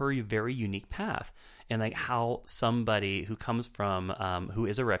of her very unique path. And like how somebody who comes from, who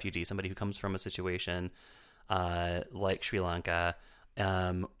is a refugee, somebody who comes from a situation like Sri Lanka,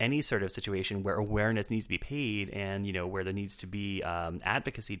 any sort of situation where awareness needs to be paid and, where there needs to be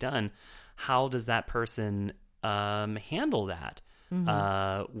advocacy done, how does that person handle that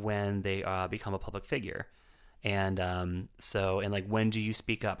when they become a public figure? And and like, when do you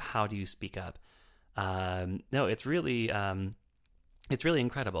speak up? How do you speak up? No, it's really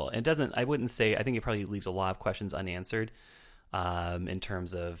incredible. I wouldn't say, I think it probably leaves a lot of questions unanswered in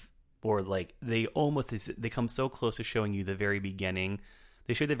terms of, or like they come so close to showing you the very beginning.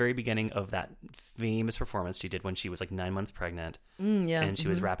 They showed the very beginning of that famous performance she did when she was like 9 months pregnant. And she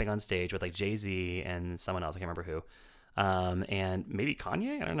was rapping on stage with like Jay-Z and someone else, I can't remember who. And maybe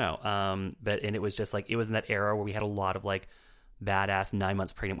Kanye, I don't know. And it was just like, it was in that era where we had a lot of like badass 9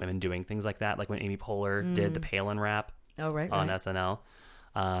 months pregnant women doing things like that. Like when Amy Poehler did the Palin rap on SNL.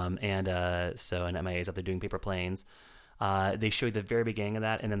 And M.I.A is up there doing Paper Planes. They showed the very beginning of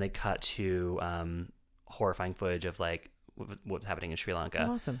that, and then they cut to horrifying footage of like what's happening in Sri Lanka.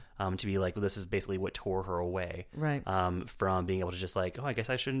 Awesome. To be like, well, this is basically what tore her away. Right. From being able to just like, oh, I guess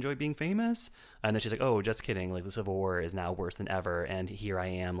I should enjoy being famous. And then she's like, oh, just kidding. Like the Civil War is now worse than ever. And here I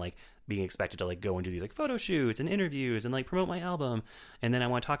am like being expected to like go and do these like photo shoots and interviews and like promote my album. And then I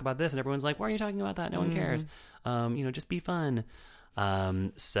want to talk about this. And everyone's like, why are you talking about that? No one cares. Just be fun.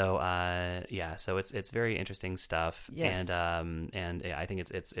 So it's very interesting stuff. Yes. And I think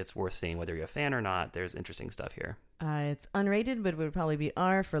it's worth seeing whether you're a fan or not. There's interesting stuff here. It's unrated, but it would probably be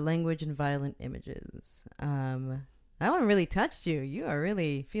R for language and violent images. That one really touched you. You are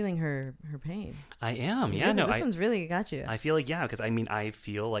really feeling her pain. I am. Yeah. This one's really got you. I feel like, yeah, because I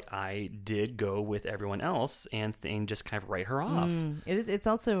feel like I did go with everyone else and just kind of write her off. It's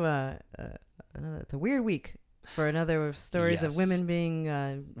also it's a weird week for another stories of women being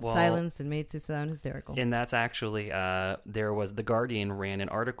silenced and made to sound hysterical. And that's actually, The Guardian ran an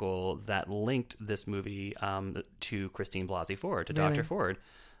article that linked this movie to Christine Blasey Ford, to Dr. Ford.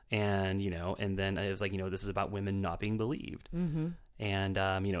 And, and then it was like, this is about women not being believed. Mm-hmm. And,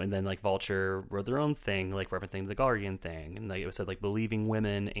 and then like Vulture wrote their own thing, like referencing the Guardian thing. And like it said like believing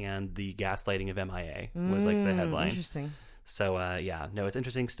women and the gaslighting of M.I.A was like the headline. Interesting. So, it's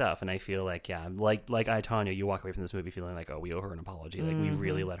interesting stuff. And I feel like, like I, Tanya, you walk away from this movie feeling like, oh, we owe her an apology. Like, we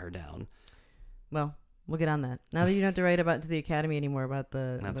really let her down. Well, we'll get on that. Now that you don't have to write about to the Academy anymore about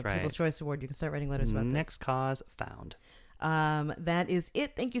the right. People's Choice Award, you can start writing letters about Next this. cause found. That is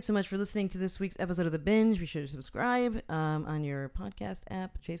it. Thank you so much for listening to this week's episode of The Binge. Be sure to subscribe on your podcast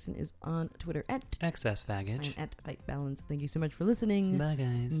app. Jason is on Twitter at XSFaggage. I'm at Fight Balance. Thank you so much for listening. Bye,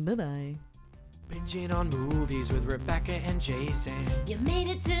 guys. Bye-bye. Binging on movies with Rebecca and Jason. You made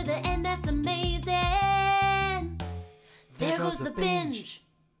it to the end, that's amazing. There goes the binge.